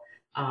individual,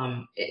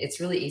 it's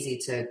really easy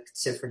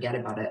to forget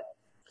about it.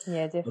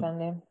 Yeah,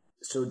 definitely.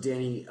 So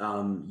Danny,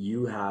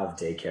 you have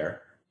daycare.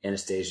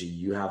 Anastasia,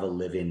 you have a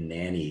live-in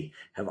nanny.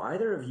 Have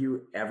either of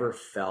you ever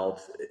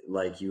felt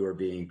like you were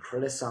being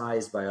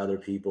criticized by other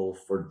people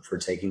for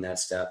taking that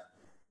step?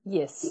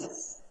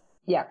 Yes.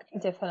 Yeah,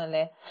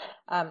 definitely.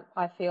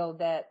 I feel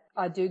that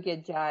I do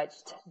get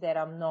judged that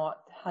I'm not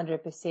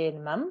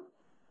 100% mum,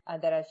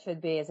 and that I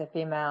should be, as a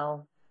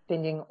female,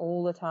 spending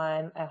all the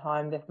time at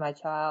home with my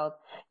child,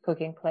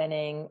 cooking,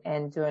 cleaning,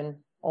 and doing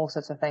all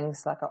sorts of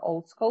things like an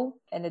old school.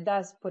 And it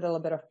does put a little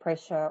bit of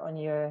pressure on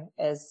you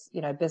as,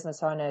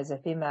 business owner, as a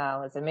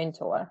female, as a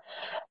mentor.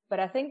 But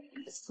I think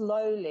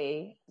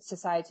slowly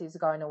society is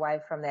going away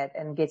from that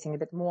and getting a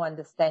bit more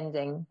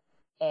understanding,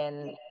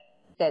 and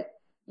that,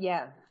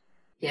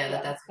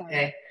 that's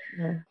okay.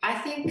 Yeah. I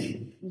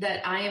think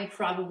that I am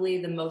probably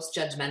the most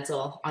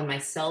judgmental on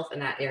myself in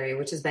that area,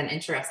 which has been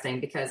interesting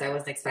because I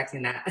wasn't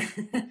expecting that.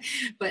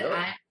 But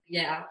I'm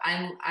Yeah,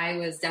 I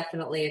was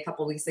definitely a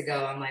couple weeks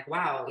ago. I'm like,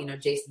 wow,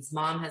 Jason's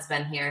mom has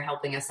been here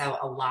helping us out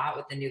a lot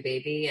with the new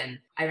baby. And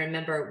I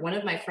remember one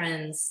of my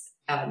friends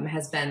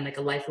has been like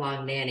a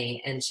lifelong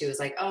nanny, and she was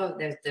like, oh,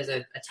 there's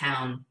a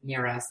town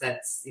near us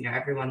that's,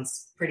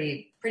 everyone's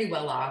pretty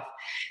well off.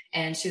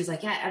 And she was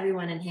like, yeah,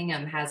 everyone in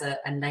Hingham has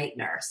a night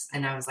nurse.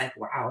 And I was like,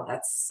 wow,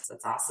 that's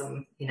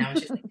awesome. And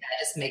she's like, yeah,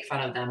 just make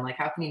fun of them. Like,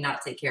 how can you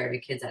not take care of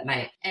your kids at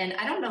night? And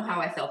I don't know how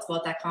I felt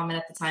about that comment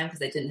at the time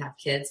because I didn't have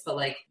kids, but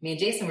like me and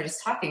Jason were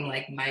just talking,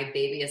 like my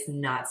baby is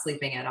not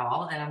sleeping at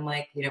all. And I'm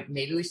like,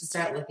 maybe we should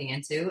start looking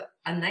into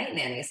a night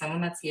nanny,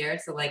 someone that's here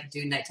to like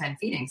do nighttime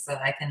feeding so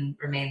that I can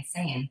remain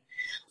sane.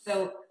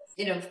 So,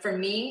 for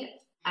me,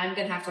 I'm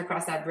going to have to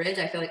cross that bridge.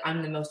 I feel like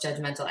I'm the most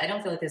judgmental. I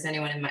don't feel like there's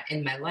anyone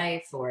in my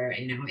life or,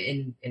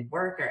 in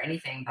work or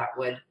anything that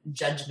would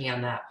judge me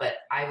on that. But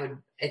I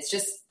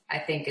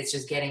think it's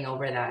just getting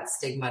over that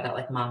stigma that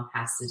like mom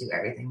has to do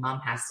everything. Mom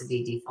has to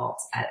be default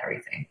at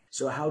everything.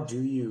 So how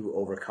do you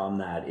overcome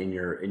that in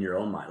your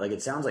own mind? Like,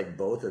 it sounds like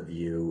both of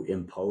you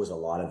impose a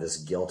lot of this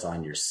guilt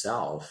on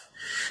yourself,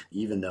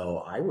 even though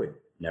I would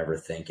never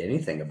think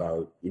anything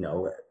about,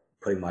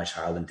 putting my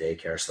child in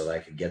daycare so that I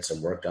could get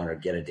some work done or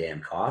get a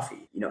damn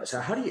coffee.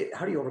 So how do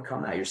you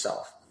overcome that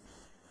yourself?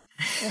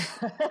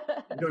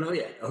 You don't know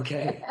yet.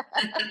 Okay.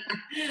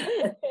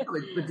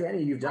 But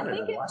Danny, you've done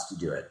it. I've watched you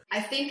do it. I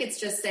think it's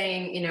just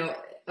saying,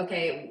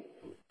 okay,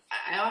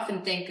 I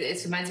often think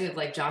it reminds me of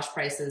like Josh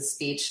Price's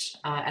speech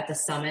at the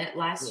summit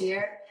last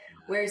year,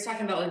 where he's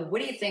talking about like, what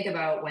do you think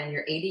about when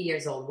you're 80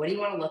 years old? What do you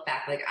want to look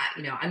back? Like,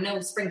 I'm no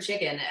spring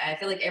chicken. I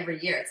feel like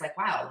every year it's like,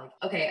 wow, like,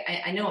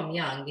 okay, I know I'm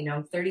young,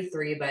 I'm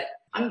 33, but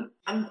I'm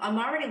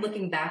already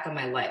looking back on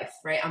my life,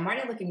 right? I'm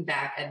already looking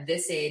back at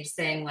this age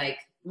saying like,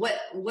 what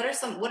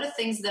are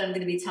things that I'm going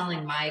to be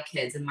telling my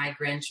kids and my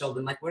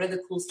grandchildren? Like, what are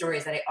the cool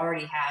stories that I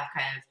already have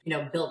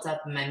kind of, built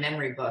up in my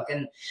memory book?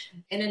 And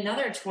in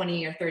another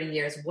 20 or 30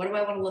 years, what do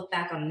I want to look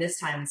back on this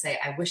time and say,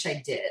 I wish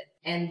I did?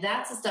 And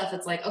that's the stuff.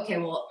 It's like, okay,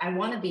 well, I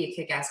want to be a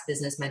kick-ass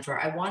business mentor.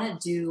 I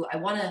want to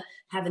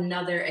have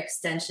another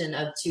extension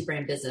of Two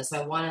Brain Business.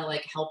 I want to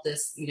like help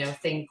this,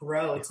 thing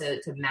grow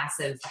to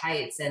massive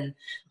heights. And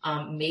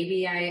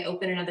maybe I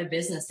open another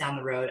business down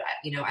the road.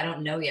 I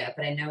don't know yet,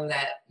 but I know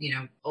that,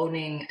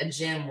 owning a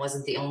gym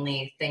wasn't the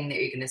only thing that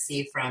you're going to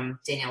see from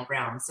Danielle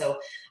Brown. So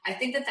I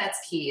think that that's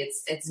key.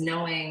 It's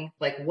knowing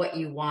like what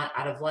you want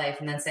out of life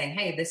and then saying,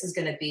 hey, this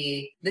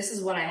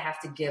is what I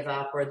have to give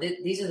up, or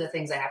these are the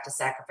things I have to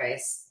sacrifice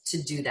to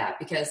do that.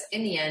 Because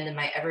in the end, am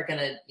I ever going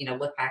to,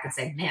 look back and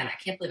say, man,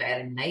 I can't believe I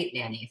had a night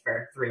nanny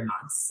for 3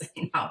 months?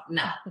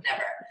 No,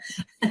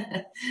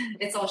 never.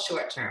 It's all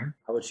short term.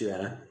 How about you,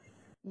 Anna?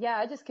 Yeah,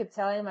 I just keep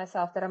telling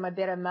myself that I'm a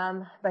better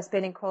mom by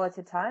spending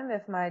quality time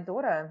with my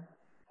daughter.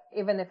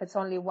 Even if it's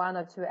only 1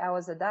 or 2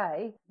 hours a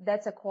day,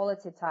 that's a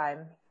quality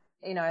time.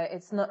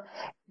 It's not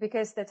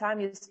because the time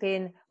you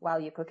spend while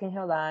you're cooking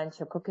her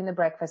lunch or cooking the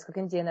breakfast,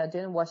 cooking dinner,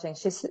 doing washing,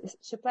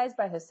 she plays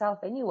by herself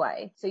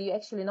anyway. So you're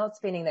actually not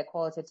spending that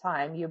quality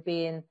time. You're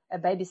being a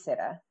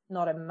babysitter,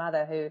 not a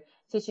mother who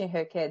teaching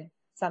her kid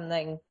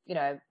something,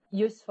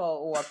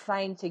 useful or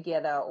playing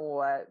together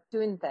or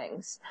doing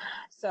things.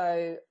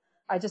 So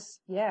I just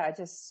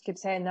keep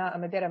saying, no,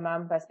 I'm a better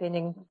mom by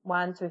spending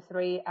 1 to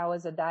 3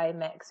 hours a day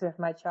max with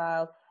my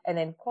child, and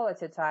then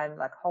quality time,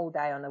 like whole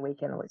day on the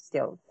weekend, we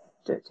still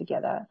do it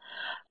together.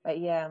 But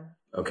yeah.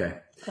 Okay.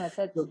 That's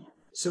it.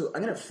 So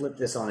I'm going to flip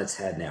this on its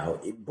head now.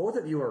 Both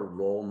of you are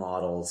role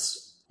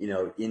models,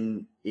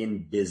 in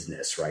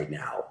business right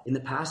now. In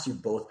the past,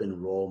 you've both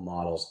been role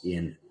models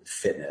in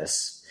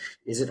fitness.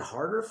 Is it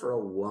harder for a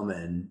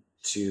woman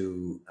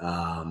to,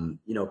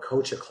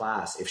 coach a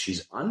class if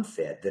she's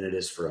unfit than it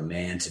is for a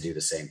man to do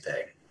the same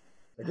thing?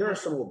 Like, there are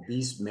some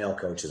obese male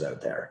coaches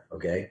out there.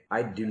 Okay.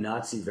 I do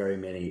not see very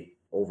many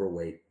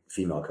overweight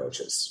female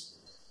coaches.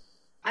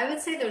 I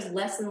would say there's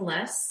less and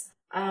less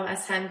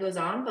as time goes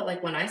on. But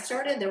like when I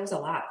started, there was a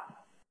lot,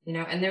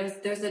 and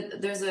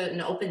there's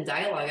an open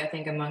dialogue, I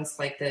think, amongst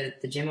like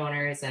the gym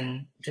owners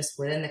and just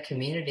within the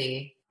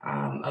community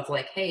of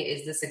like, hey,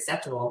 is this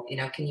acceptable?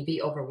 Can you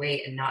be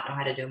overweight and not know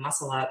how to do a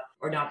muscle up,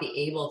 or not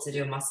be able to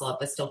do a muscle up,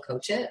 but still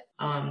coach it?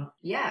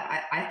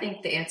 I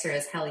think the answer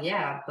is hell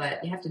yeah,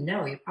 but you have to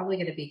know you're probably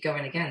going to be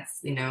going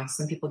against,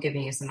 some people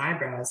giving you some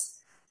eyebrows.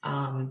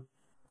 I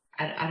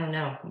don't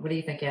know. What do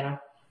you think,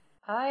 Anna?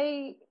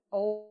 I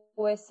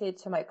always say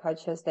to my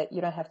coaches that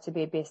you don't have to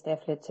be a best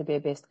athlete to be a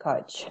best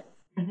coach.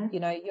 Mm-hmm.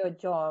 Your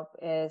job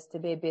is to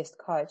be a best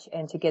coach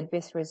and to get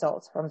best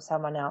results from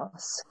someone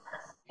else.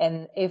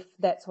 And if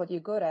that's what you're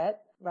good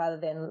at, rather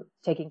than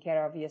taking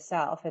care of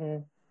yourself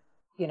and,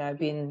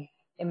 being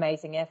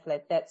amazing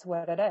athlete, that's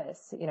what it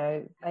is.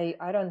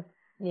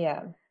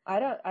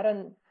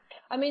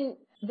 I mean,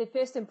 the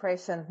first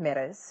impression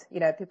matters.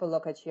 People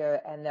look at you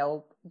and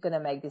they're going to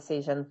make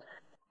decision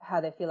how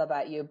they feel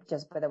about you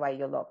just by the way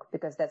you look,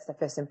 because that's the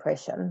first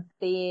impression.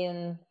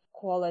 Then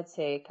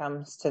quality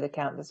comes to the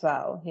count as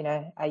well.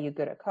 Are you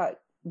good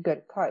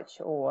coach?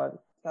 Or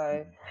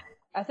so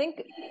I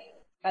think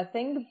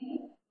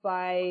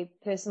by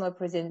personal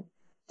presentation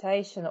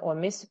reputation or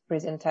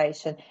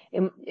misrepresentation.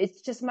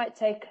 It just might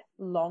take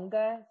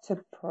longer to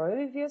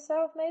prove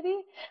yourself,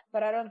 maybe,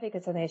 but I don't think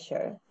it's an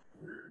issue.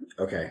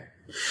 Okay.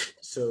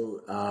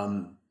 So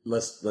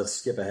let's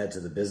skip ahead to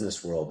the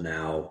business world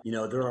now.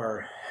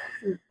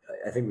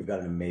 I think we've got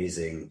an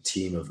amazing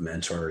team of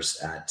mentors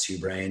at Two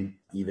Brain.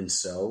 Even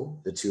so,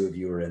 the two of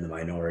you are in the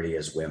minority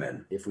as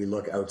women. If we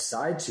look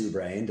outside Two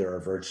Brain, there are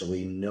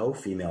virtually no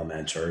female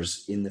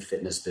mentors in the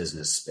fitness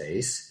business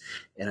space.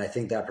 And I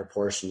think that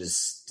proportion is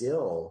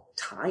still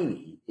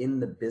tiny in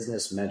the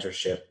business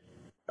mentorship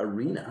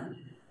arena.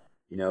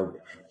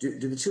 Do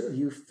the two of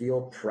you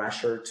feel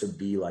pressure to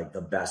be like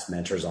the best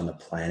mentors on the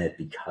planet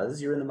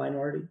because you're in the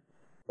minority?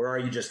 Or are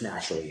you just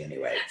naturally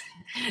anyway?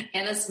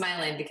 Anna's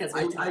smiling because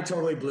I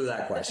totally blew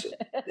that question.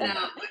 No,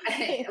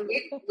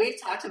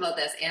 we've talked about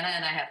this. Anna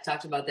and I have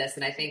talked about this.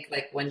 And I think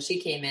like when she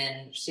came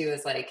in, she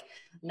was like,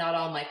 not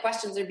all my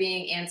questions are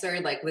being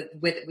answered. Like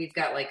we've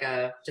got like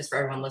just for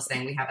everyone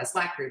listening, we have a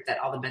Slack group that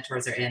all the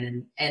mentors are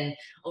in. And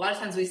a lot of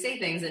times we say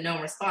things and no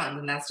one responds.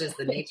 And that's just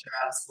the nature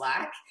of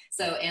Slack.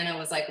 So Anna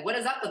was like, what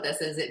is up with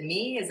this? Is it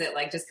me? Is it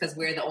like just because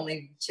we're the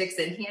only chicks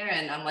in here?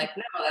 And I'm like,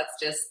 no, that's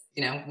just,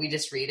 we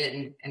just read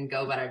it and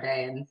go about our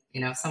day. And,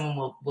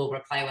 someone will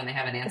reply when they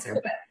have an answer.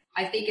 But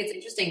I think it's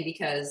interesting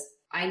because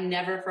I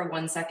never for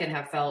 1 second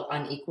have felt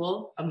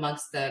unequal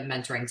amongst the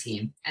mentoring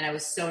team. And I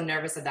was so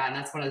nervous of that. And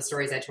that's one of the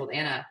stories I told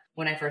Anna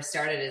when I first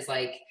started is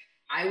like,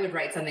 I would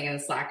write something in the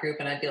Slack group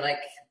and I'd be like,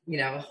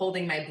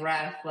 holding my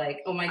breath,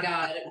 like, oh my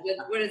God,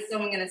 what is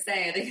someone going to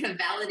say? Are they going to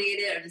validate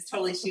it or just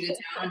totally shoot it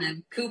down?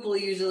 And Coop will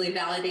usually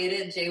validate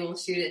it. Jay will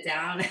shoot it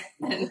down.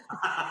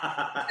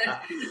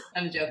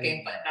 I'm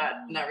joking, but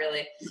not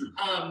really.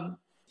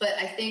 But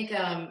I think,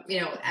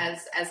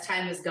 as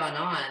time has gone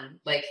on,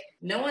 like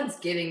no one's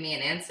giving me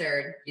an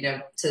answer,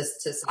 to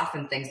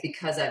soften things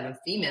because I'm a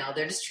female.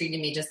 They're just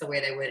treating me just the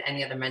way they would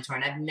any other mentor.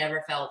 And I've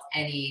never felt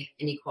any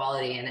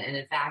inequality. And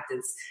in fact,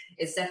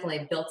 it's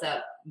definitely built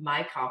up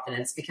my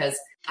confidence because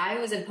I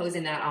was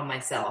imposing that on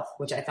myself,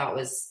 which I thought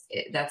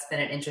that's been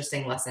an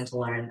interesting lesson to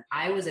learn.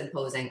 I was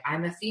imposing,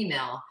 I'm a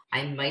female.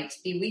 I might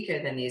be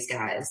weaker than these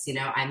guys.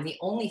 I'm the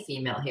only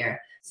female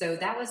here. So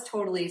that was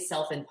totally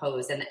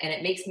self-imposed. And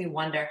it makes me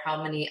wonder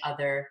how many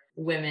other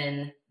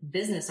women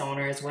business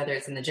owners, whether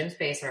it's in the gym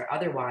space or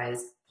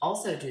otherwise,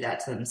 also do that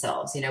to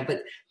themselves,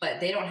 but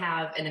they don't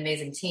have an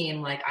amazing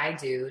team like I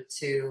do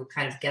to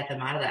kind of get them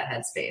out of that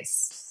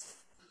headspace.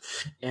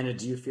 Anna,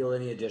 do you feel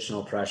any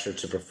additional pressure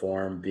to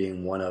perform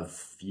being one of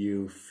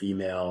few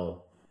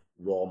female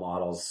role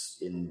models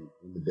in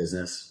the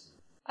business?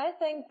 I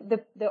think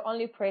the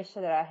only pressure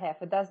that I have,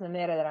 it doesn't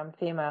matter that I'm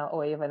female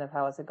or even if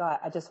I was a guy,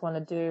 I just want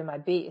to do my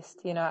best.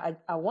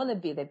 I want to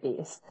be the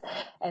best.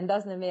 And it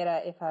doesn't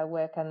matter if I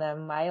work in a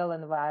male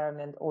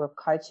environment or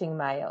coaching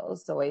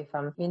males or if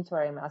I'm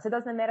mentoring males. It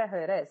doesn't matter who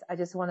it is. I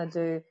just want to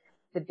do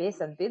the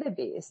best and be the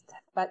best.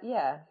 But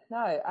yeah,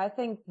 no, I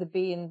think the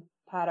being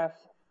part of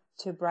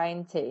Two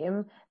Brain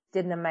team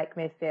didn't make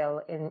me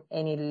feel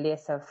any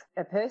less of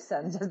a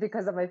person just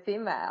because I'm a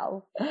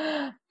female.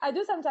 I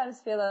do sometimes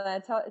feel, and I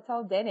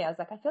told Danny, I was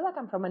like, I feel like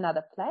I'm from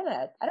another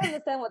planet. I don't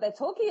understand what they're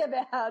talking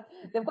about.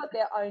 They've got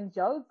their own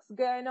jokes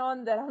going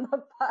on that I'm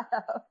not part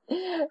of.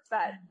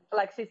 But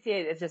like she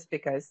said, it's just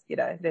because,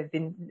 they've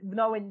been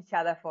knowing each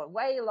other for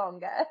way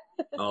longer.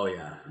 Oh,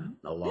 yeah.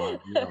 A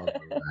lot.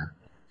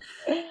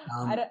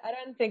 I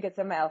don't think it's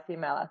a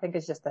male-female. I think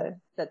it's just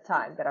the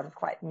time that I'm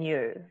quite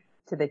new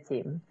to the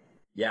team.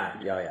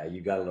 Yeah. You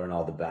got to learn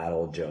all the bad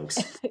old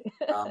jokes.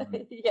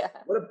 Yeah.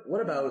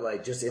 What about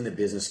like just in the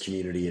business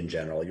community in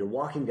general? You're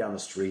walking down the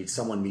street,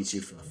 someone meets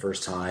you for the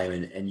first time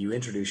and you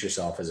introduce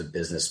yourself as a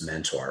business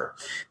mentor.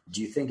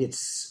 Do you think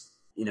it's,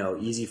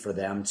 easy for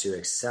them to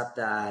accept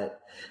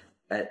that?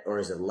 Or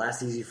is it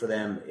less easy for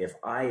them? If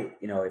I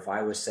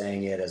was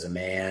saying it as a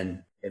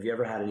man, have you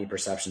ever had any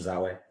perceptions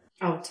that way?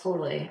 Oh,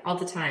 totally. All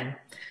the time.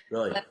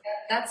 Really? But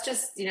that's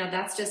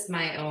just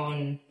my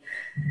own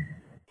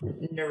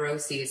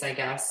neuroses, I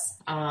guess.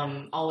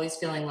 Always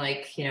feeling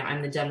like,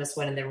 I'm the dumbest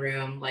one in the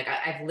room. Like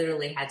I've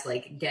literally had to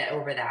like get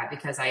over that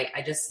because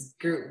I just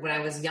grew when I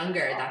was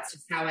younger. That's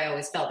just how I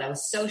always felt. I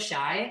was so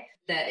shy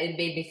that it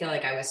made me feel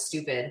like I was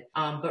stupid.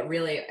 But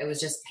really it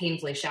was just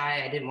painfully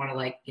shy. I didn't want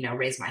to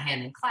raise my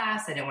hand in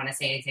class. I didn't want to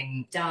say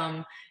anything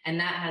dumb. And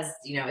that has,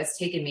 it's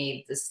taken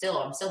me I'm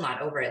still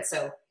not over it.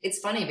 So it's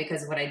funny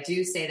because when I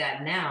do say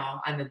that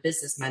now, I'm a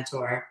business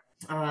mentor.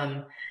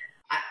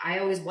 I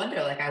always wonder,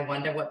 I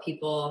wonder what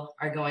people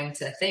are going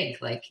to think,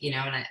 and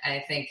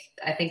I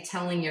think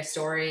telling your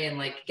story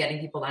and getting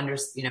people to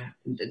understand,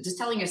 just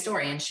telling your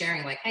story and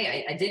sharing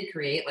hey, I did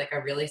create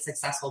a really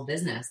successful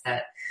business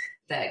that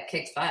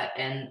kicked butt.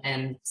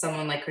 And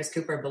someone like Chris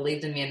Cooper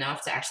believed in me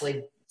enough to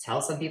actually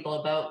tell some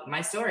people about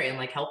my story and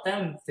help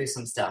them through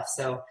some stuff.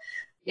 So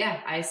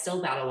yeah, I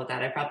still battle with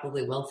that. I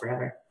probably will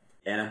forever.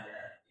 Anna,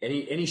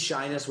 any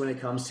shyness when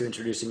it comes to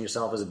introducing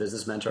yourself as a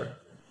business mentor?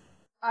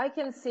 I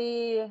can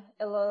see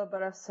a little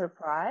bit of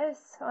surprise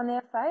on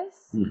their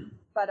face,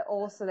 but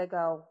also they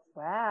go,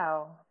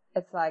 wow,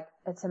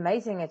 it's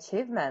amazing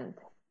achievement.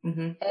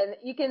 Mm-hmm. And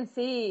you can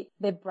see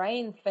their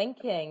brain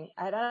thinking.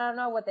 I don't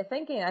know what they're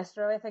thinking. I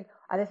straight away think,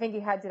 are they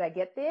thinking, how did I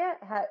get there?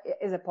 How,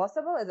 is it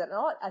possible? Is it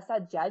not? I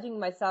start judging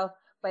myself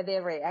by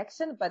their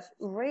reaction. But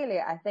really,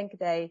 I think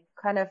they're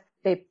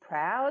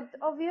proud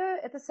of you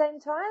at the same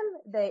time.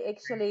 They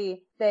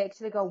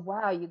actually go,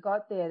 wow, you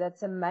got there.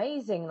 That's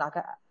amazing.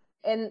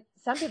 And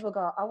some people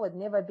go, I would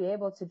never be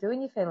able to do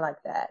anything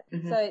like that.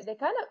 Mm-hmm. So they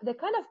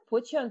kind of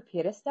put you on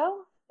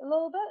pedestal a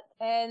little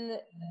bit, and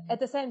at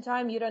the same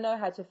time you don't know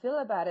how to feel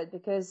about it,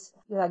 because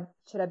you're like,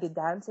 should I be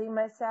doubting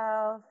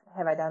myself?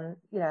 Have I done,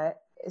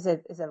 is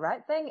it the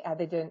right thing? Are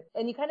they doing?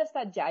 And you kind of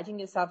start judging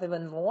yourself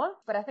even more.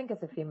 But I think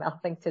it's a female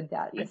thing to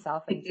doubt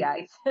yourself and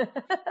judge.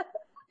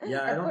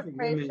 Yeah, I don't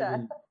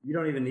think you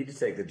don't even need to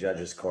take the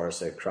judge's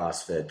course at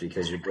CrossFit,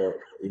 because you're both,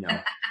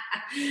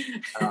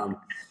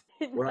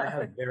 where I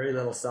have very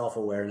little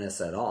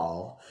self-awareness at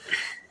all.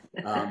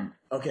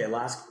 Okay,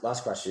 last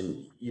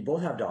question. You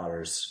both have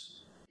daughters.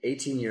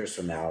 18 years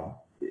from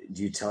now,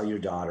 do you tell your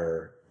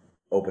daughter,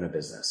 open a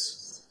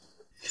business?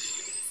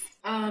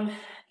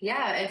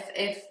 Yeah,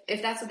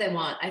 if that's what they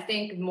want. I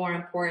think more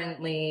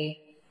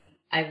importantly,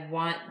 I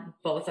want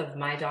both of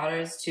my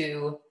daughters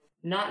to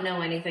not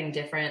know anything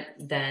different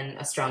than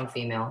a strong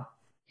female,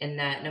 in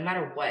that no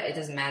matter what, it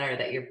doesn't matter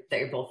that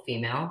you're both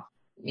female.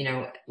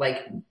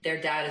 Like their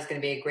dad is going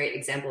to be a great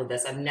example of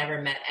this. I've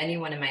never met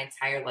anyone in my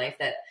entire life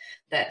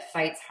that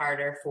fights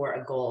harder for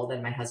a goal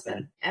than my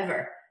husband,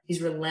 ever. He's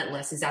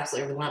relentless. He's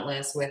absolutely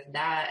relentless with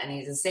that. And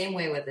he's the same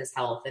way with his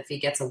health. If he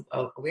gets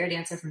a weird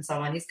answer from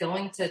someone, he's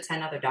going to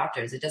 10 other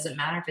doctors. It doesn't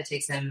matter if it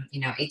takes him,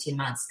 18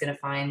 months. He's going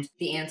to find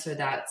the answer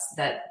that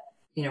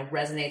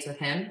resonates with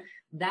him.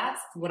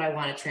 That's what I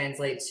want to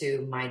translate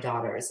to my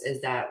daughters, is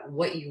that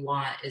what you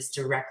want is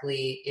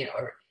directly,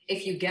 or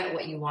if you get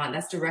what you want,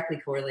 that's directly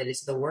correlated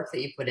to the work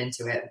that you put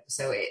into it.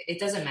 So it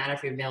doesn't matter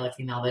if you're male or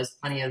female. There's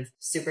plenty of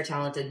super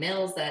talented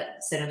males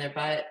that sit on their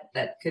butt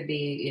that could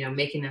be,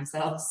 making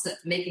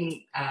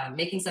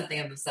something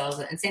of themselves,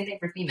 and same thing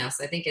for females.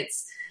 So I think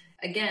it's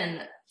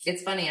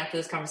funny after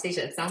this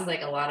conversation, it sounds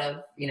like a lot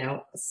of,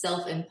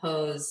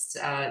 self-imposed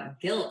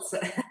guilt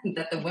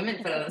that the women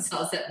put on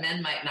themselves that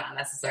men might not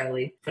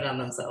necessarily put on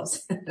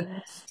themselves.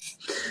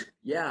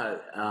 Yeah.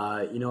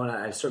 And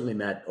I've certainly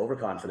met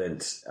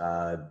overconfident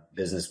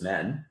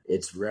businessmen.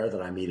 It's rare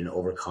that I meet an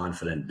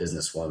overconfident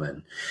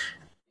businesswoman.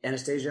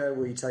 Anastasia,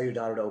 will you tell your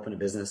daughter to open a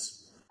business?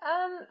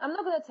 I'm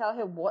not going to tell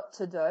her what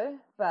to do,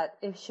 but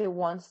if she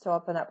wants to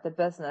open up the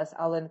business,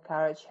 I'll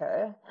encourage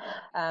her.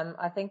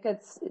 I think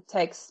it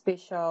takes a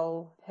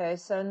special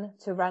person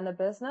to run a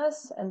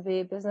business and be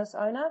a business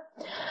owner.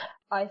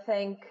 I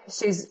think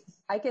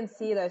I can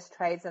see those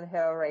traits in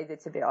her already,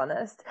 to be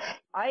honest.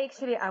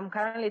 I'm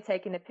currently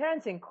taking a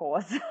parenting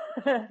course,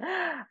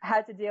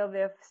 how to deal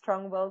with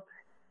strong-willed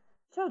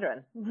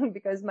children,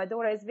 because my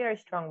daughter is very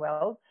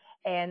strong-willed,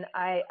 and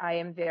I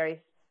am very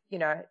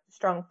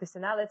strong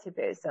personality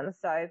person.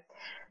 So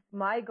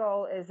my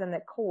goal is in the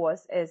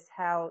course is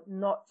how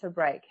not to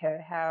break her,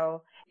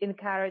 how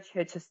encourage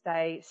her to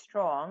stay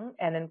strong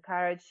and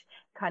encourage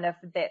kind of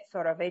that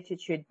sort of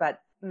attitude,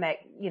 but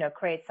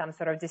create some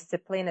sort of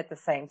discipline at the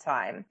same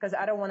time. Because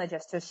I don't want to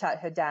just to shut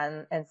her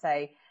down and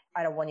say,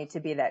 I don't want you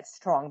to be that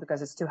strong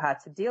because it's too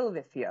hard to deal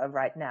with you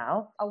right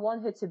now. I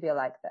want her to be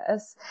like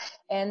this.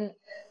 And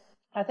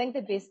I think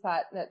the best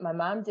part that my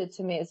mom did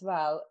to me as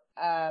well,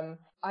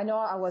 I know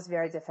I was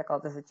very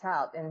difficult as a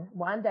child. And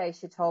one day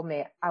she told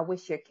me, I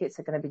wish your kids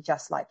are going to be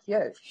just like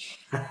you.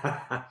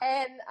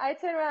 And I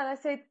turned around and I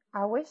said,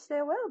 I wish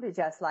they will be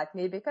just like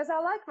me, because I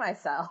like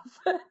myself.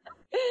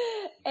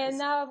 And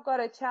now I've got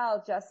a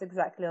child just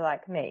exactly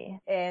like me.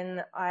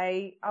 And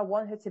I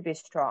want her to be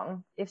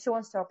strong. If she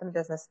wants to open a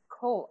business,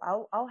 cool.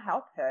 I'll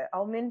help her.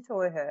 I'll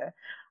mentor her.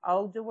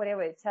 I'll do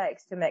whatever it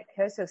takes to make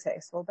her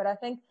successful. But I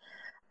think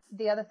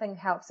the other thing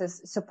helps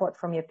is support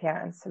from your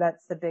parents. So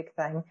that's the big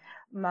thing.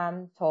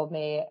 Mom told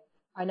me,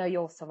 I know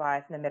you'll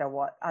survive no matter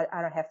what.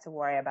 I don't have to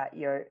worry about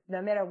you.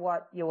 No matter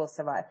what, you will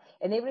survive.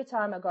 And every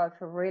time I go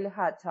through really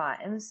hard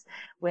times,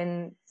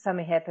 when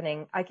something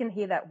happening, I can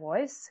hear that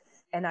voice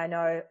and I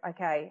know,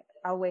 okay,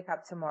 I'll wake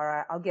up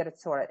tomorrow. I'll get it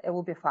sorted. It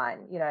will be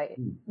fine.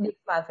 Next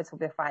month it will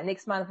be fine.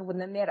 Next month it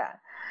wouldn't matter.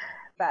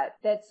 But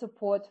that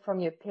support from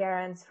your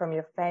parents, from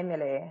your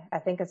family, I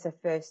think it's the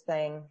first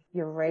thing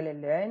you really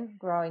learn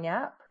growing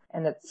up.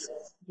 And it's,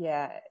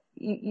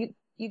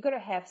 you got to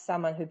have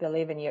someone who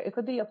believe in you. It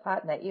could be your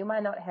partner. You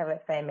might not have a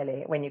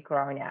family when you're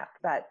growing up,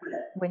 but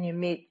when you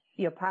meet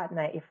your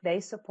partner, if they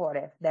support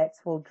it, that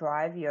will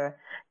drive you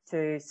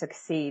to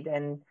succeed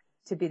and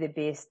to be the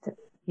best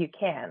you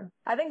can.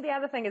 I think the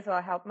other thing as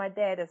well helped. My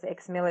dad is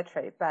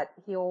ex-military, but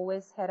he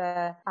always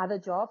had other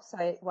jobs.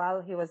 So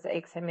while he was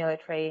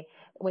ex-military,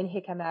 when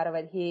he came out of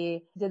it,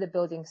 he did the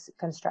building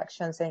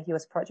constructions and he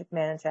was project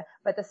manager.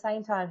 But at the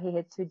same time, he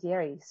had 2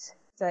 dairies.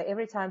 So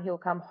every time he'll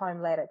come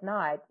home late at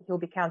night, he'll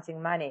be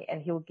counting money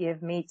and he'll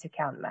give me to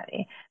count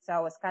money. So I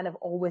was kind of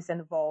always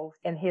involved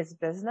in his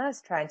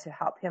business, trying to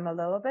help him a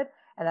little bit.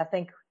 And I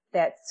think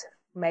that's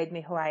made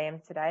me who I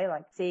am today,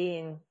 like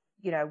seeing,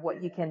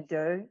 what you can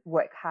do,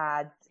 work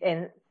hard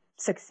and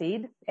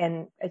succeed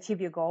and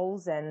achieve your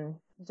goals and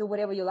do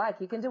whatever you like.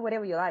 You can do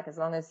whatever you like as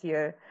long as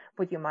you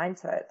put your mind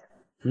to it.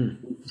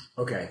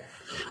 Okay.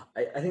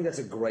 I think that's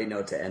a great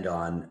note to end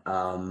on.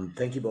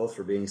 Thank you both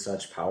for being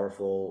such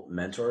powerful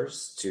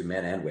mentors to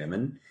men and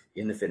women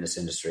in the fitness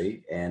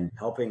industry and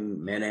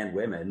helping men and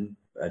women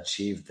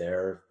achieve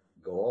their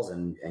goals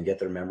and get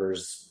their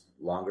members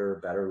longer,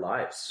 better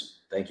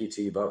lives. Thank you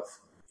to you both.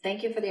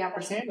 Thank you for the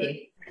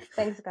opportunity.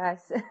 Thanks,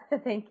 guys.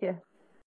 Thank you.